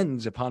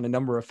depends upon a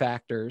number of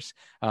factors.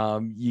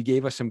 You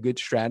gave us some good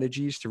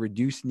strategies to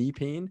reduce knee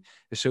pain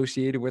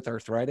associated with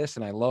arthritis.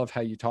 And I love how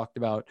you talked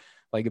about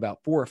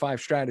about 4 or 5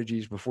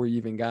 strategies before you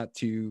even got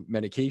to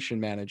medication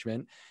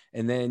management.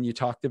 And then you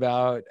talked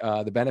about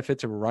the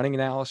benefits of a running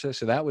analysis.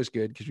 So that was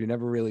good, because we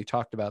never really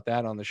talked about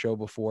that on the show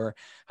before.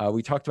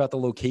 We talked about the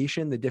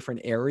location, the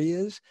different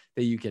areas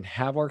that you can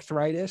have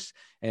arthritis,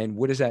 and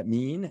what does that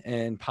mean,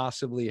 and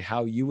possibly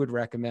how you would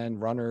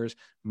recommend runners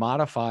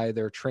modify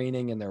their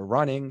training and their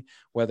running,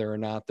 whether or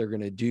not they're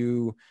going to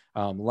do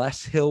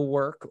less hill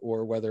work,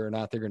 or whether or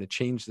not they're going to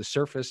change the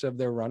surface of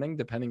their running,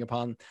 depending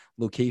upon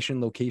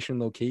location.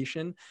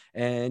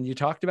 And you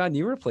talked about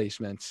knee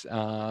replacements,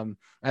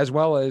 as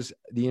well as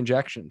the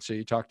injection. So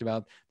you talked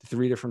about the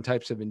 3 different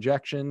types of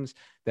injections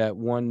that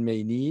one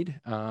may need,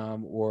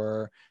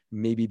 or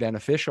may be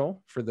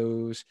beneficial for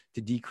those to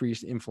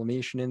decrease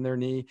inflammation in their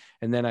knee.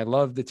 And then I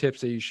love the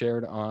tips that you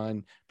shared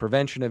on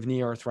prevention of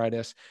knee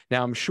arthritis.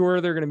 Now, I'm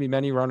sure there are going to be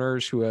many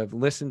runners who have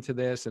listened to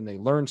this and they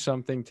learned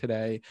something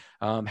today.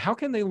 How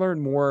can they learn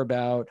more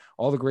about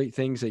all the great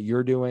things that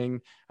you're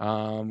doing,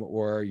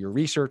 or your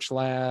research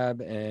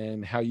lab,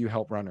 and how you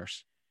help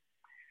runners?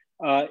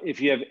 If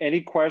you have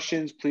any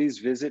questions, please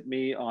visit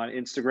me on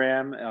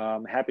Instagram.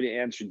 I'm happy to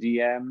answer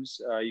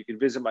DMs. You can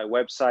visit my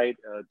website,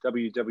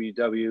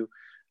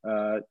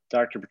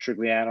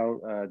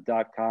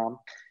 www.drpetrigliano.com.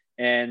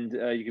 And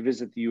you can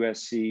visit the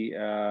USC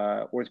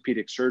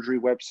orthopedic surgery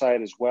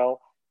website as well.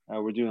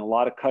 We're doing a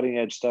lot of cutting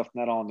edge stuff,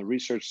 not on the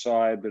research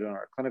side, but on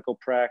our clinical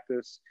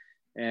practice.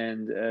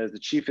 And as the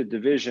chief of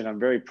division, I'm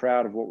very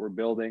proud of what we're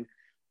building.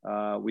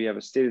 We have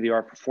a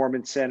state-of-the-art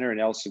performance center in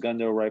El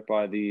Segundo, right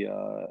by the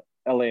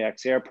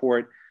LAX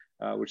airport,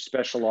 which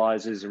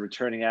specializes in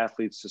returning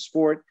athletes to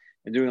sport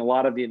and doing a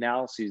lot of the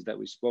analyses that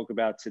we spoke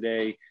about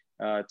today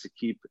to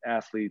keep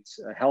athletes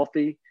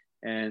healthy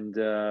and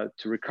to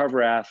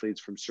recover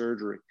athletes from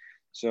surgery.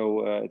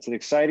 So it's an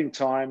exciting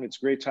time. It's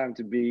a great time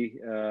to be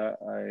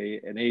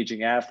an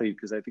aging athlete,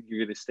 because I think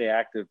you're going to stay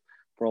active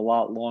for a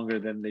lot longer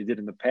than they did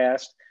in the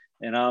past.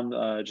 And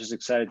I'm just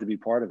excited to be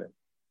part of it.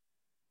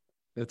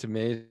 That's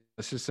amazing.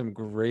 This is some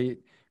great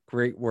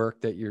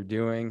work that you're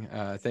doing.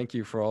 Thank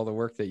you for all the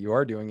work that you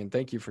are doing. And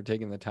thank you for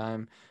taking the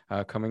time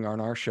coming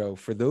on our show.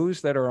 For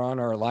those that are on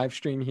our live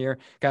stream here,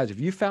 guys, if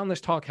you found this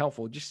talk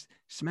helpful, just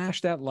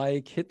smash that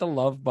like, hit the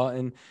love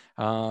button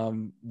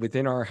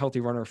within our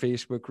Healthy Runner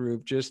Facebook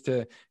group, just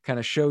to kind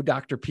of show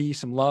Dr. P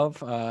some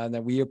love, and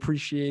that we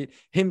appreciate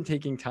him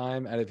taking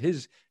time out of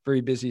his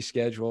very busy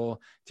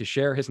schedule to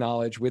share his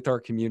knowledge with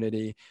our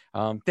community.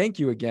 Thank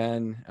you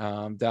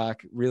again,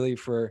 Doc, really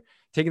for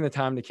taking the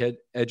time to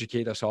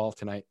educate us all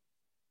tonight.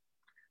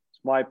 It's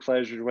my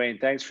pleasure,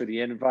 Dwayne. Thanks for the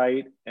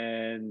invite,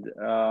 and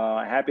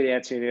happy to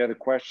answer any other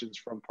questions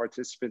from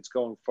participants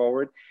going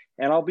forward.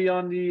 And I'll be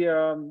on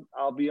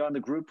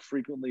the group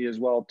frequently as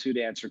well too,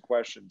 to answer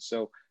questions.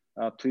 So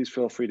please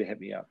feel free to hit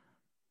me up.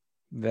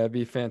 That'd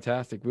be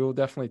fantastic. We will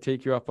definitely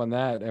take you up on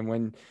that. And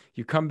when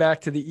you come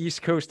back to the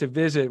East Coast to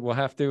visit, we'll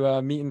have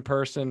to meet in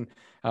person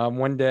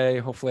one day,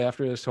 hopefully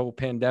after this whole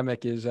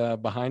pandemic is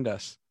behind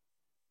us.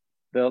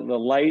 The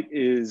light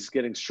is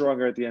getting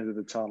stronger at the end of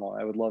the tunnel.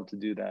 I would love to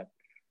do that.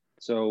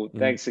 So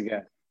thanks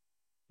again.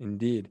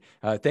 Indeed.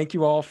 Thank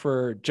you all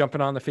for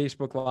jumping on the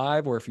Facebook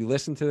Live, or if you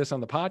listen to this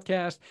on the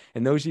podcast,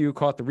 and those of you who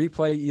caught the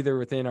replay either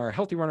within our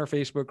Healthy Runner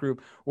Facebook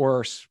group or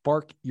our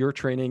Spark Your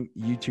Training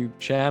YouTube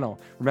channel.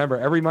 Remember,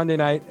 every Monday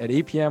night at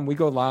 8 p.m., we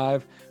go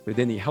live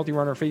within the Healthy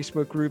Runner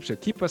Facebook group. So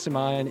keep us in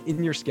mind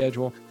in your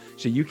schedule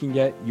so you can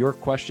get your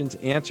questions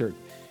answered.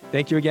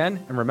 Thank you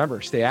again. And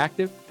remember, stay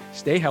active,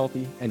 stay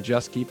healthy, and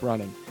just keep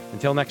running.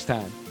 Until next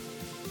time.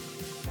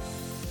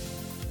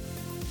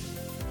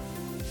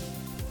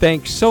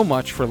 Thanks so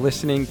much for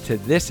listening to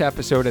this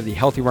episode of the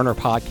Healthy Runner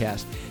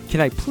Podcast. Can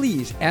I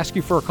please ask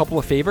you for a couple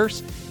of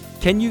favors?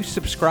 Can you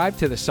subscribe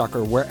to the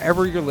sucker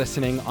wherever you're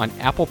listening on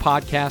Apple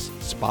Podcasts,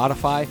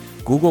 Spotify,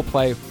 Google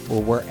Play,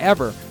 or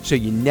wherever, so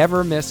you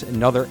never miss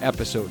another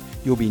episode?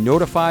 You'll be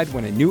notified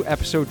when a new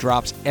episode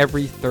drops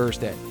every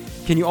Thursday.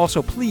 Can you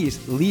also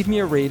please leave me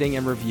a rating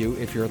and review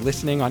if you're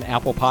listening on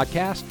Apple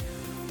Podcasts?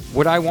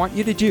 What I want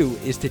you to do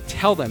is to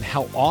tell them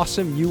how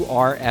awesome you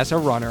are as a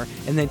runner,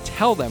 and then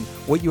tell them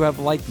what you have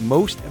liked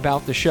most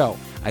about the show.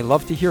 I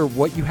love to hear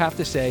what you have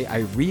to say. I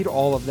read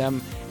all of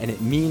them, and it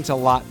means a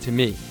lot to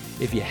me.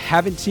 If you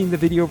haven't seen the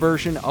video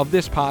version of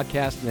this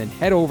podcast, then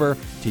head over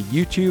to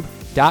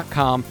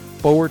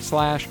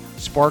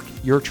youtube.com/Spark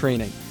Your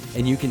Training,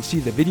 and you can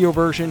see the video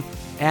version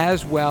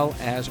as well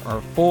as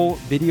our full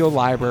video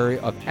library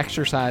of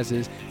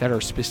exercises that are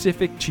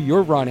specific to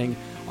your running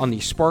on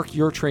the Spark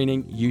Your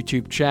Training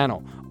YouTube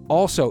channel.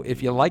 Also,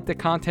 if you like the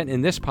content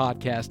in this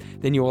podcast,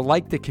 then you will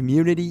like the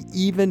community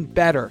even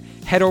better.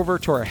 Head over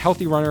to our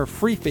Healthy Runner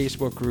free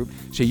Facebook group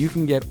so you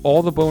can get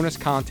all the bonus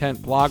content,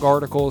 blog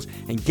articles,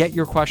 and get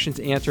your questions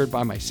answered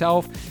by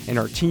myself and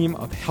our team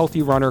of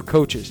Healthy Runner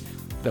coaches.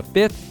 The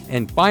fifth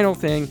and final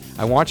thing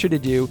I want you to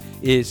do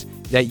is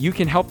that you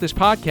can help this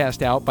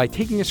podcast out by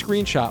taking a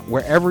screenshot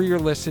wherever you're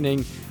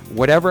listening,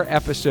 whatever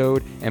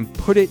episode, and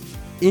put it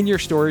in your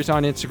stories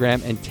on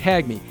Instagram and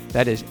tag me.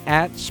 That is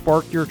at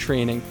Spark Your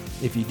Training.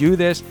 If you do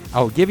this, I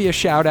will give you a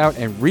shout out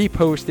and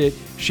repost it,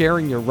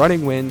 sharing your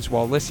running wins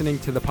while listening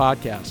to the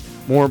podcast.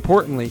 More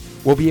importantly,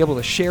 we'll be able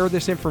to share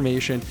this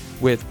information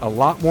with a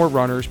lot more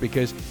runners,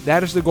 because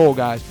that is the goal,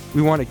 guys.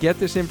 We want to get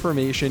this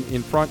information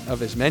in front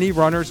of as many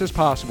runners as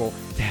possible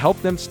to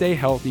help them stay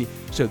healthy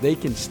so they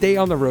can stay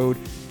on the road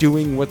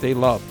doing what they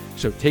love.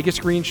 So take a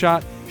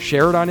screenshot,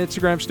 share it on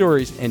Instagram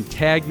stories, and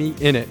tag me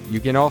in it. You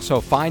can also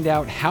find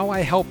out how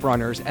I help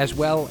runners, as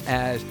well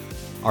as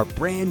our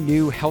brand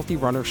new Healthy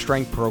Runner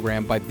Strength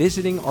program, by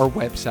visiting our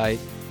website,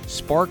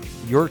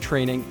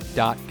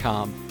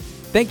 sparkyourtraining.com.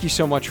 Thank you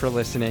so much for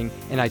listening,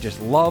 and I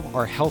just love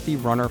our Healthy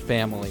Runner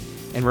family.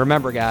 And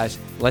remember, guys,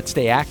 let's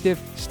stay active,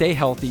 stay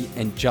healthy,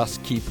 and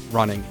just keep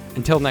running.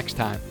 Until next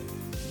time.